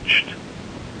matched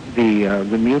the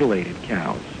mutilated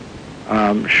cows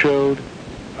showed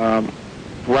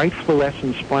bright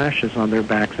fluorescent splashes on their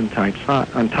backs and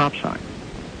on top sides,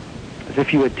 as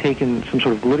if you had taken some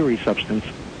sort of glittery substance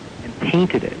and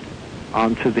painted it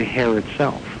onto the hair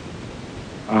itself.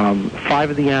 5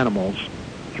 of the animals,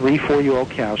 3 4-year-old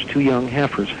cows, 2 young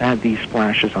heifers, had these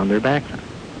splashes on their backsides.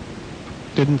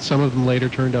 Didn't some of them later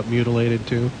turn up mutilated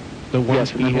too? The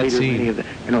ones yes, he had seen. Many of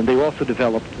them, they also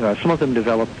developed. Some of them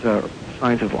developed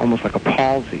signs of almost like a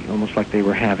palsy, almost like they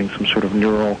were having some sort of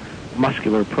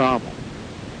neuromuscular problem,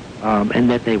 and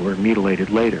that they were mutilated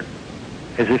later,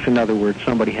 as if, in other words,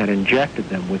 somebody had injected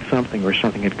them with something, or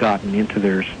something had gotten into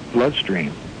their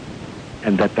bloodstream,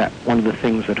 and that one of the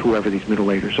things that whoever these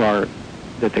mutilators are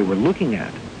that they were looking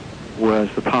at was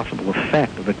the possible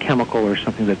effect of a chemical or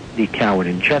something that the cow had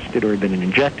ingested or had been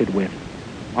injected with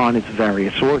on its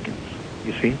various organs,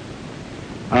 you see?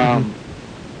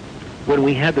 When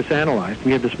we had this analyzed,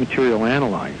 we had this material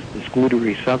analyzed, this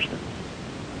glittery substance,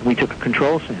 and we took a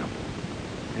control sample.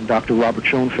 And Dr. Robert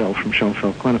Schoenfeld from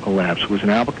Schoenfeld Clinical Labs, who was in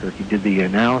Albuquerque, did the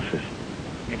analysis.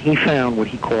 And he found what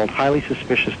he called highly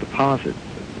suspicious deposits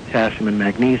of potassium and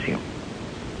magnesium.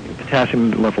 The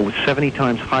potassium level was 70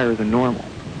 times higher than normal.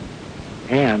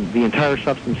 And the entire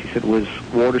substance, he said, was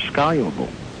water soluble,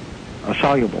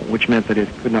 which meant that it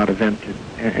could not have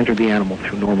entered the animal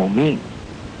through normal means.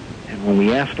 And when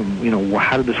we asked him,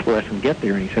 how did this fluorescent get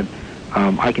there? And he said,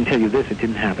 I can tell you this, it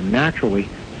didn't happen naturally.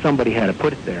 Somebody had to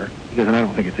put it there, because I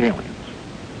don't think it's aliens.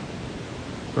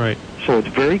 Right. So it's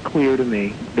very clear to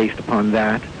me, based upon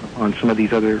that, on some of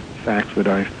these other facts that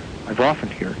I've offered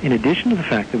here, in addition to the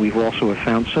fact that we've also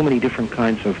found so many different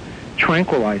kinds of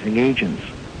tranquilizing agents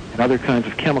and other kinds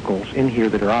of chemicals in here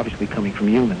that are obviously coming from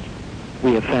humans.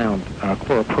 We have found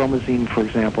chloropromazine, for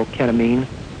example, ketamine.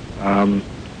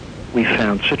 We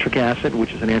found citric acid,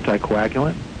 which is an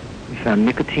anticoagulant. We found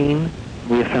nicotine.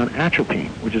 We have found atropine,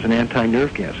 which is an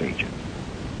anti-nerve gas agent.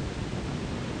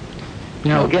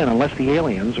 Now, again, unless the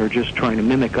aliens are just trying to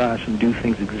mimic us and do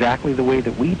things exactly the way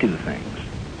that we do things,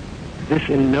 this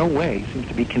in no way seems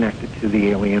to be connected to the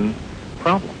alien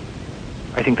problem.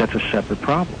 I think that's a separate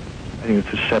problem. I think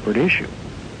it's a separate issue.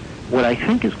 What I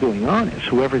think is going on is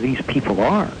whoever these people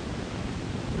are,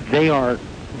 they are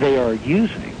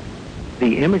using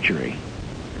the imagery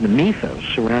and the mythos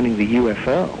surrounding the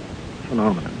UFO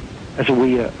phenomenon as a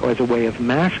way of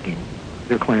masking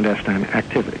their clandestine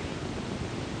activity.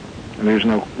 And there's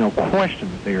no question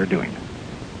that they are doing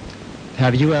it.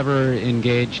 Have you ever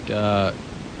engaged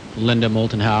Linda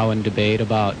Moulton Howe in debate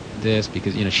about this?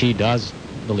 Because she does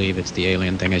believe it's the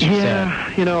alien thing, as you said.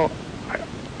 Yeah,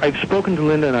 I've spoken to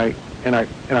Linda, and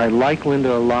I like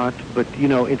Linda a lot, but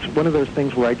it's one of those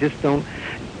things where I just don't.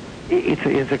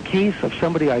 It's a case of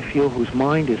somebody I feel whose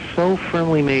mind is so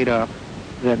firmly made up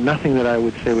that nothing that I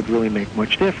would say would really make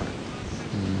much difference.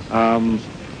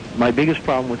 My biggest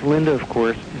problem with Linda, of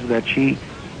course, is that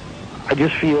I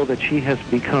just feel that she has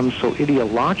become so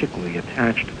ideologically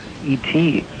attached to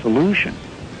ET solution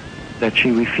that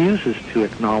she refuses to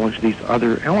acknowledge these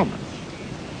other elements.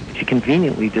 She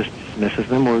conveniently just dismisses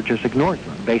them or just ignores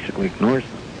them, basically ignores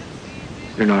them.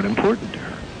 They're not important to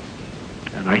her.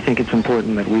 And I think it's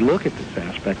important that we look at this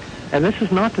aspect. And this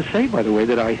is not to say, by the way,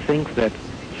 that I think that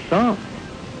some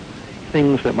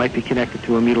things that might be connected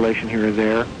to a mutilation here or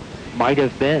there might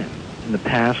have been, in the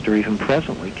past or even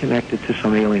presently, connected to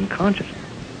some alien consciousness.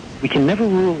 We can never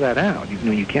rule that out, even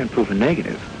though you can't prove a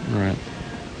negative. Right.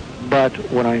 But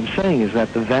what I'm saying is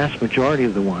that the vast majority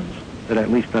of the ones, that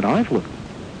at least that I've looked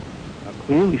at,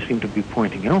 clearly seem to be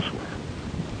pointing elsewhere.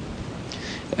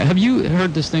 Have you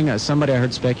heard this thing? Somebody I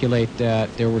heard speculate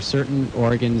that there were certain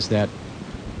organs that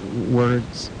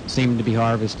seemed to be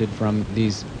harvested from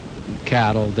these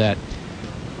cattle that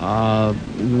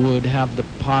would have the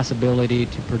possibility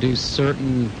to produce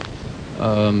certain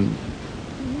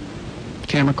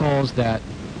chemicals that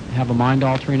have a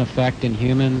mind-altering effect in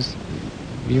humans.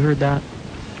 Have you heard that?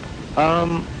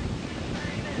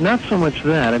 Not so much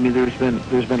that. I mean, there's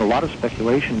been a lot of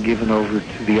speculation given over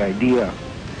to the idea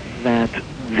that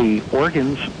the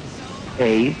organs,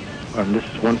 this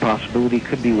is one possibility,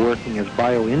 could be working as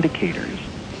bioindicators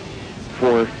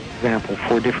for example,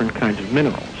 4 different kinds of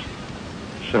minerals.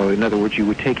 So, in other words, you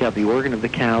would take out the organ of the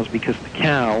cows because the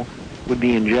cow would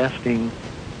be ingesting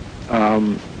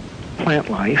plant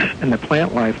life, and the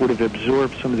plant life would have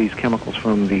absorbed some of these chemicals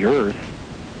from the earth.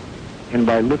 And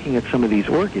by looking at some of these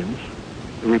organs,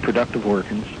 the reproductive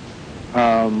organs,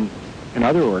 and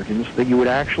other organs, that you would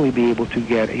actually be able to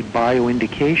get a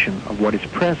bioindication of what is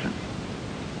present,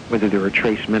 whether there are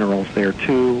trace minerals there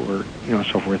too, or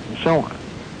so forth and so on.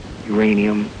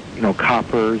 Uranium,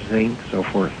 copper, zinc, so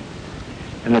forth.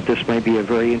 And that this might be a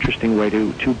very interesting way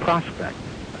to prospect,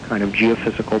 a kind of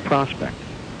geophysical prospect.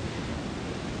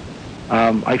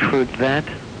 I've heard that,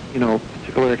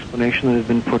 particular explanation that has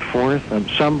been put forth.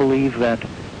 Some believe that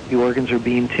the organs are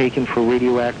being taken for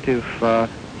radioactive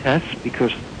tests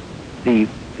because the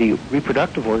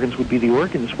reproductive organs would be the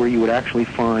organs where you would actually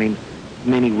find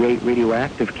many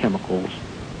radioactive chemicals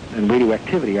and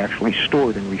radioactivity actually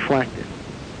stored and reflected.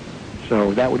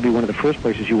 So that would be one of the first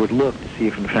places you would look to see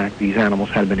if, in fact, these animals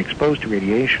had been exposed to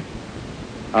radiation.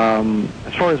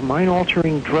 As far as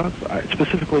mind-altering drugs,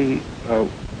 specifically,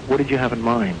 what did you have in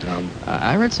mind?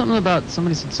 I read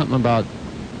somebody said something about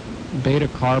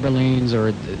beta-carbolines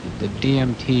or the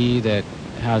DMT that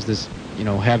has this,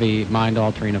 heavy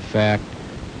mind-altering effect.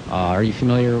 Are you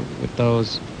familiar with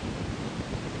those?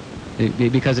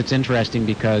 Because it's interesting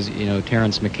because,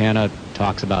 Terence McKenna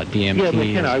talks about DMT. Yeah,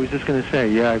 McKenna, I was just going to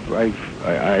say,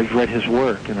 I've read his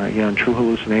work, and on True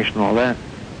Hallucination and all that,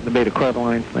 the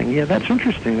beta-carbolines thing. Yeah, that's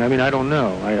interesting. I mean, I don't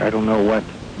know. I don't know what...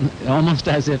 Almost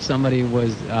as if somebody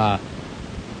was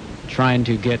trying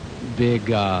to get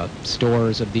big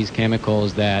stores of these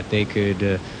chemicals that they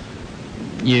could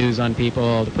use on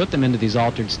people to put them into these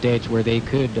altered states where they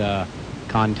could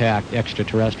contact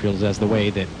extraterrestrials as the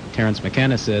way that Terence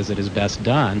McKenna says it is best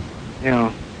done.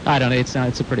 Yeah. I don't know.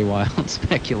 It's a pretty wild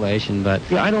speculation, but...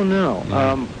 Yeah, I don't know.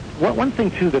 Yeah. One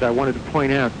thing, too, that I wanted to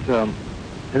point out, and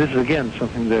this is, again,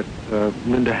 something that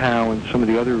Linda Howe and some of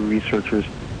the other researchers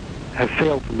have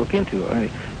failed to look into.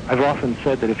 I've often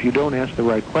said that if you don't ask the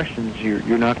right questions,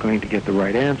 you're not going to get the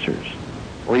right answers,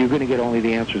 or you're going to get only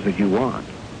the answers that you want.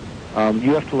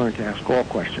 You have to learn to ask all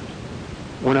questions.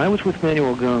 When I was with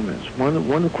Manuel Gomez, one of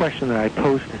the questions that I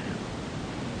posed to him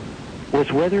was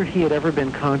whether he had ever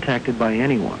been contacted by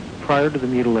anyone prior to the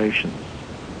mutilations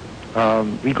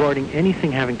regarding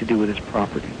anything having to do with his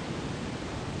property.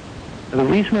 And the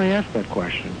reason I asked that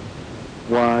question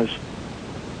was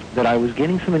that I was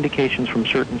getting some indications from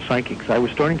certain psychics. I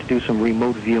was starting to do some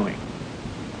remote viewing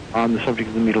on the subject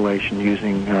of the mutilation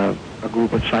using a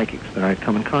group of psychics that I had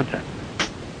come in contact with.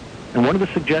 And one of the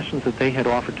suggestions that they had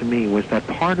offered to me was that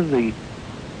part of the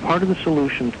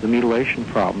solution to the mutilation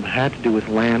problem had to do with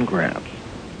land grabs,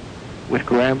 with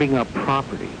grabbing up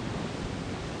property,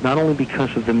 not only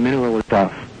because of the mineral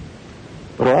stuff,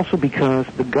 but also because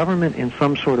the government in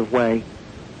some sort of way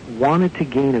wanted to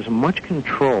gain as much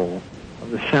control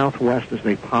of the Southwest as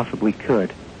they possibly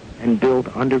could and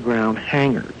build underground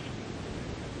hangars.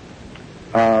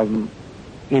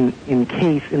 In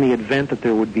the event that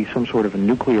there would be some sort of a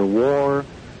nuclear war,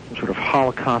 some sort of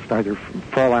holocaust, either from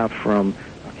fallout from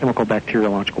chemical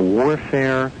bacteriological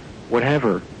warfare,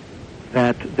 whatever,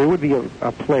 that there would be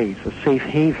a place, a safe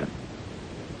haven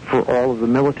for all of the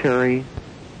military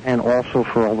and also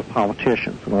for all the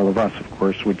politicians. And all of us, of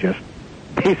course, would just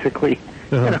basically,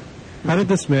 How did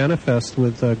this manifest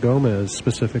with Gomez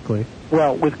specifically?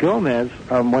 Well, with Gomez,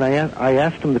 when I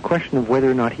asked him the question of whether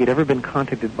or not he had ever been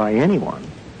contacted by anyone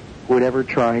who would ever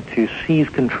try to seize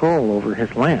control over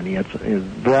his land. He had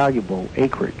valuable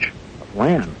acreage of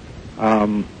land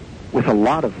with a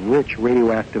lot of rich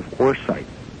radioactive ore sites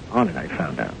on it, I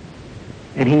found out.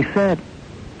 And he said,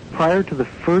 prior to the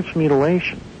first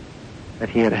mutilation that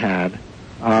he had,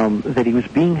 that he was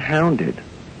being hounded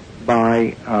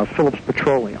by Phillips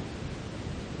Petroleum,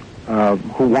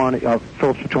 who wanted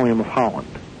Phillips Petroleum of Holland,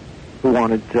 who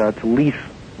wanted to lease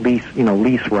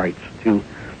rights to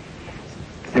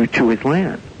his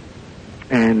land,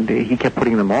 and he kept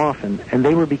putting them off, and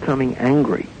they were becoming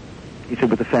angry. He said,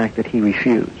 with the fact that he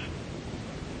refused.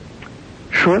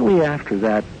 Shortly after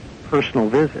that personal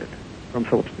visit from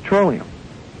Phillips Petroleum,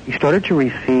 he started to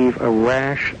receive a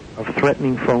rash of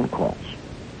threatening phone calls.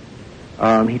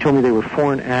 He told me they were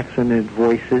foreign accented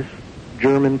voices,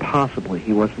 German possibly,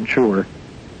 he wasn't sure.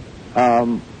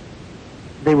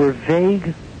 They were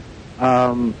vague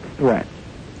threats,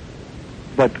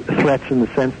 but threats in the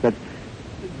sense that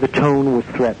the tone was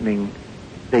threatening.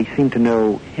 They seemed to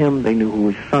know him, they knew who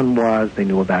his son was, they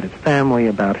knew about his family,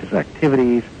 about his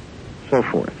activities, so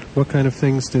forth. What kind of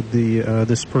things did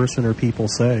this person or people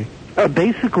say?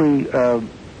 Basically,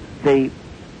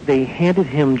 they handed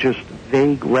him just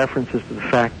vague references to the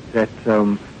fact that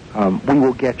we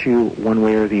will get you one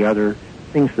way or the other,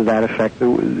 things to that effect.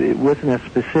 It wasn't as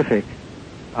specific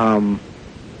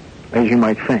as you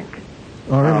might think.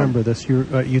 I remember this.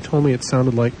 You told me it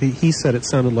sounded like, he said it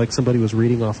sounded like somebody was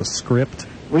reading off a script.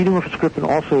 Reading off a script, and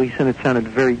also he said it sounded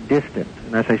very distant.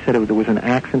 And as I said, there was an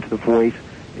accent to the voice,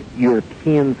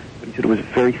 European, but he said it was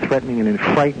very threatening and it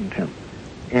frightened him.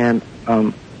 And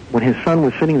when his son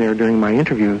was sitting there during my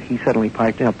interview, he suddenly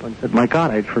piped up and said, "My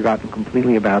God, I'd forgotten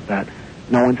completely about that.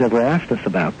 No one's ever asked us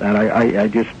about that.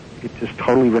 It just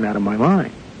totally went out of my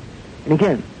mind." And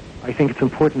again, I think it's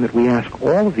important that we ask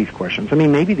all of these questions. I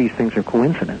mean, maybe these things are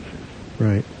coincidences.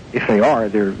 Right. If they are,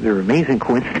 they're amazing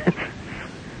coincidences.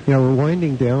 Yeah, we're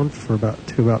winding down for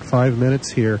about 5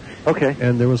 minutes here. Okay.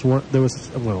 And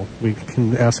we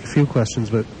can ask a few questions,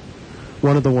 but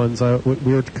one of the ones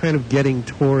we were kind of getting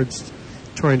towards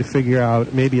trying to figure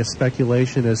out maybe a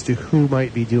speculation as to who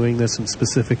might be doing this and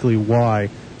specifically why,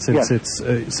 since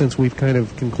since we've kind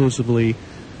of conclusively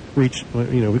reached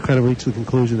the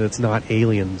conclusion that it's not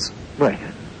aliens. Right.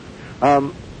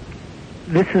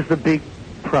 This is the big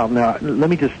problem. Now,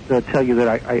 let me just tell you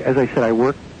that as I said, I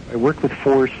worked with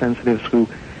 4 sensitives who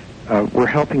were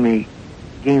helping me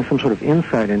gain some sort of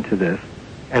insight into this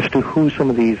as to who some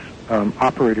of these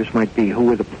operators might be, who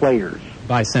were the players.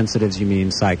 By sensitives, you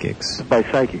mean psychics? By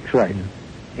psychics, right. Yeah.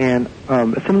 And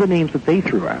some of the names that they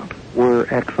threw out were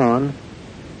Exxon,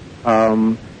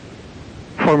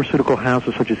 pharmaceutical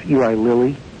houses such as Eli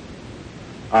Lilly.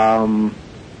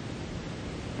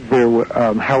 There were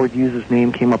Howard Hughes'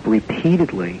 name came up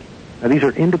repeatedly. Now, these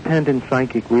are independent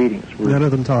psychic readings. None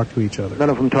of them talk to each other. None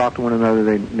of them talked to one another.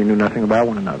 They knew nothing about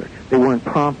one another. They weren't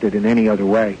prompted in any other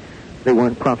way. They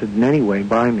weren't prompted in any way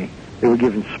by me. They were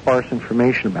given sparse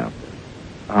information about this.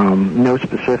 No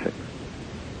specifics.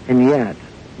 And yet,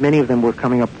 many of them were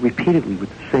coming up repeatedly with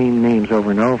the same names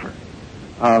over and over.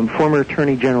 Former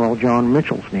Attorney General John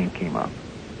Mitchell's name came up.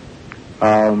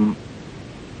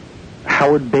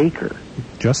 Howard Baker.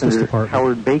 Justice Department.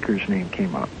 Howard Baker's name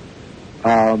came up.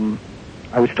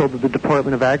 I was told that the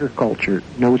Department of Agriculture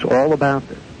knows all about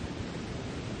this.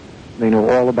 They know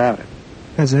all about it.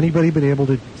 Has anybody been able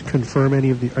to confirm any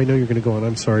of the... I know you're going to go on,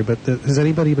 I'm sorry, but has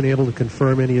anybody been able to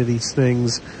confirm any of these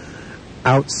things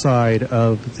outside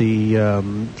of the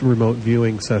remote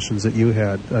viewing sessions that you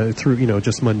had through,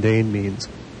 just mundane means?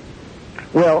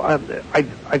 Well,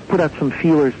 I put out some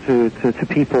feelers to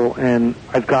people, and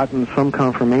I've gotten some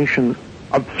confirmation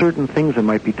of certain things that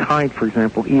might be tied. For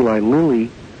example, Eli Lilly.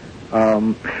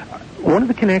 One of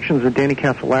the connections that Danny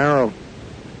Casolaro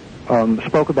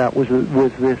spoke about was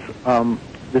this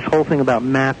whole thing about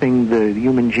mapping the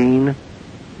human gene.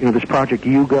 This Project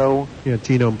Hugo. Yeah,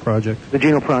 Genome Project. The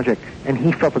Genome Project, and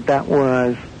he felt that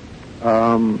was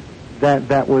an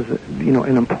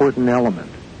important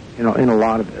element, in a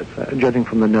lot of this, judging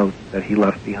from the note that he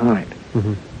left behind.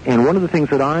 Mm-hmm. And one of the things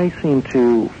that I seem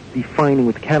to be finding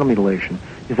with cattle mutilation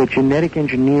is that genetic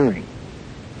engineering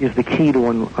is the key to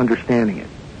understanding it.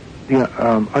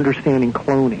 Understanding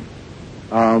cloning,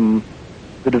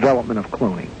 the development of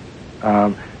cloning,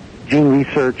 gene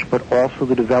research, but also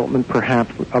the development,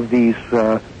 perhaps, of these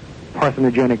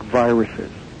parthenogenic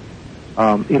viruses.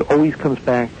 It always comes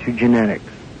back to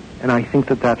genetics, and I think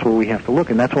that's where we have to look,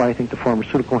 and that's why I think the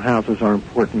pharmaceutical houses are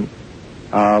important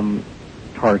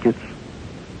targets,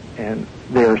 and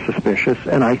they're suspicious.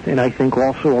 And I think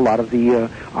also a lot of the,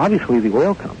 obviously, the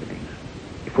oil companies.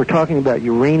 If we're talking about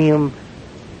uranium,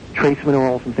 trace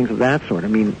minerals, and things of that sort, I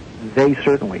mean, they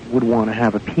certainly would want to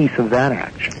have a piece of that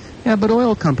action. Yeah, but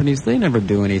oil companies, they never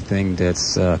do anything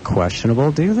that's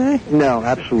questionable, do they? No,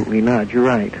 absolutely not. You're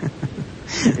right.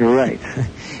 You're right.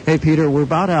 Hey, Peter, we're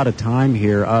about out of time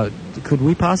here. Could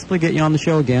we possibly get you on the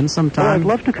show again sometime? Well, I'd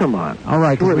love to come on. All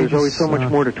right. Sure, there's always so much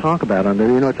more to talk about on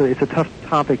there. It's a tough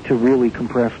topic to really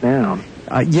compress down.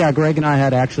 Yeah, Greg and I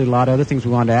had actually a lot of other things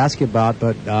we wanted to ask you about,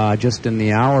 but just in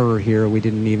the hour here, we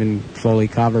didn't even fully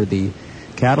cover the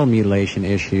cattle mutilation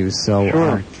issues. So,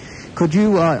 sure. Could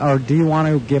you, or do you want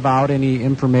to give out any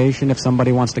information if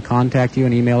somebody wants to contact you,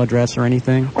 an email address or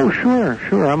anything? Oh, sure.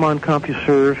 I'm on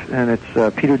CompuServe, and it's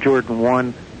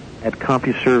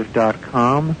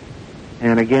peterjordan1@CompuServe.com.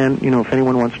 And again, if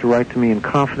anyone wants to write to me in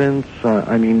confidence,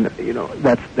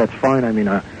 that's fine. I mean,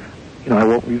 I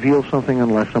won't reveal something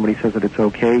unless somebody says that it's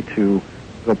okay to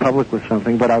go public with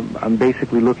something. But I'm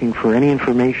basically looking for any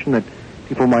information that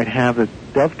people might have that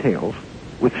dovetails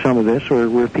with some of this, or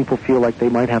where people feel like they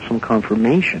might have some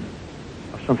confirmation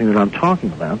of something that I'm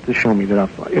talking about to show me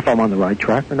that if I'm on the right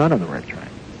track or not on the right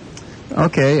track.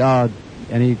 Okay.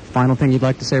 Any final thing you'd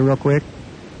like to say real quick?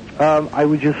 I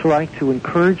would just like to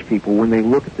encourage people when they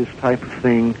look at this type of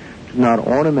thing to not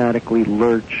automatically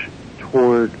lurch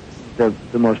toward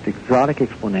the most exotic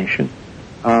explanation,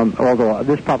 although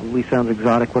this probably sounds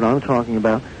exotic what I'm talking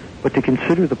about, but to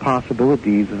consider the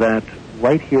possibilities that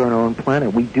right here on our own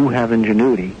planet we do have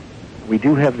ingenuity, we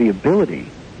do have the ability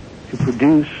to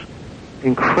produce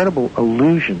incredible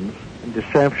illusions and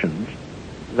deceptions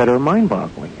that are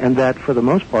mind-boggling, and that for the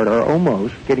most part are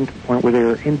almost getting to the point where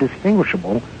they're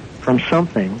indistinguishable from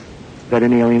something that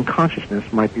an alien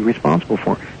consciousness might be responsible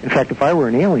for. In fact, if I were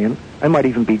an alien, I might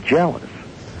even be jealous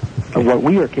of what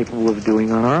we are capable of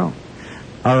doing on our own.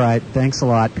 All right. Thanks a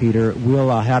lot, Peter. We'll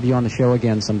have you on the show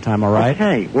again sometime, all right?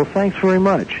 Okay. Well, thanks very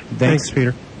much. Thanks,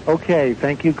 Peter. Okay.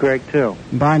 Thank you, Greg, too.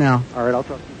 Bye now. All right. I'll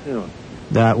talk to you soon.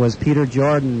 That was Peter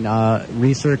Jordan,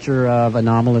 researcher of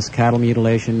anomalous cattle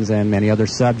mutilations and many other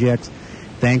subjects.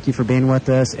 Thank you for being with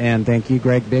us, and thank you,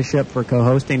 Greg Bishop, for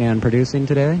co-hosting and producing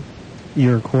today.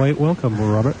 You're quite welcome,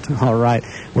 Robert. All right.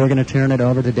 We're going to turn it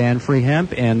over to Dan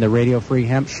Freehemp and the Radio Free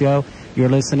Hemp Show. You're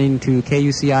listening to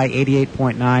KUCI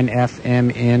 88.9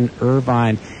 FM in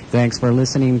Irvine. Thanks for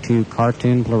listening to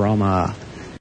Cartoon Pleroma.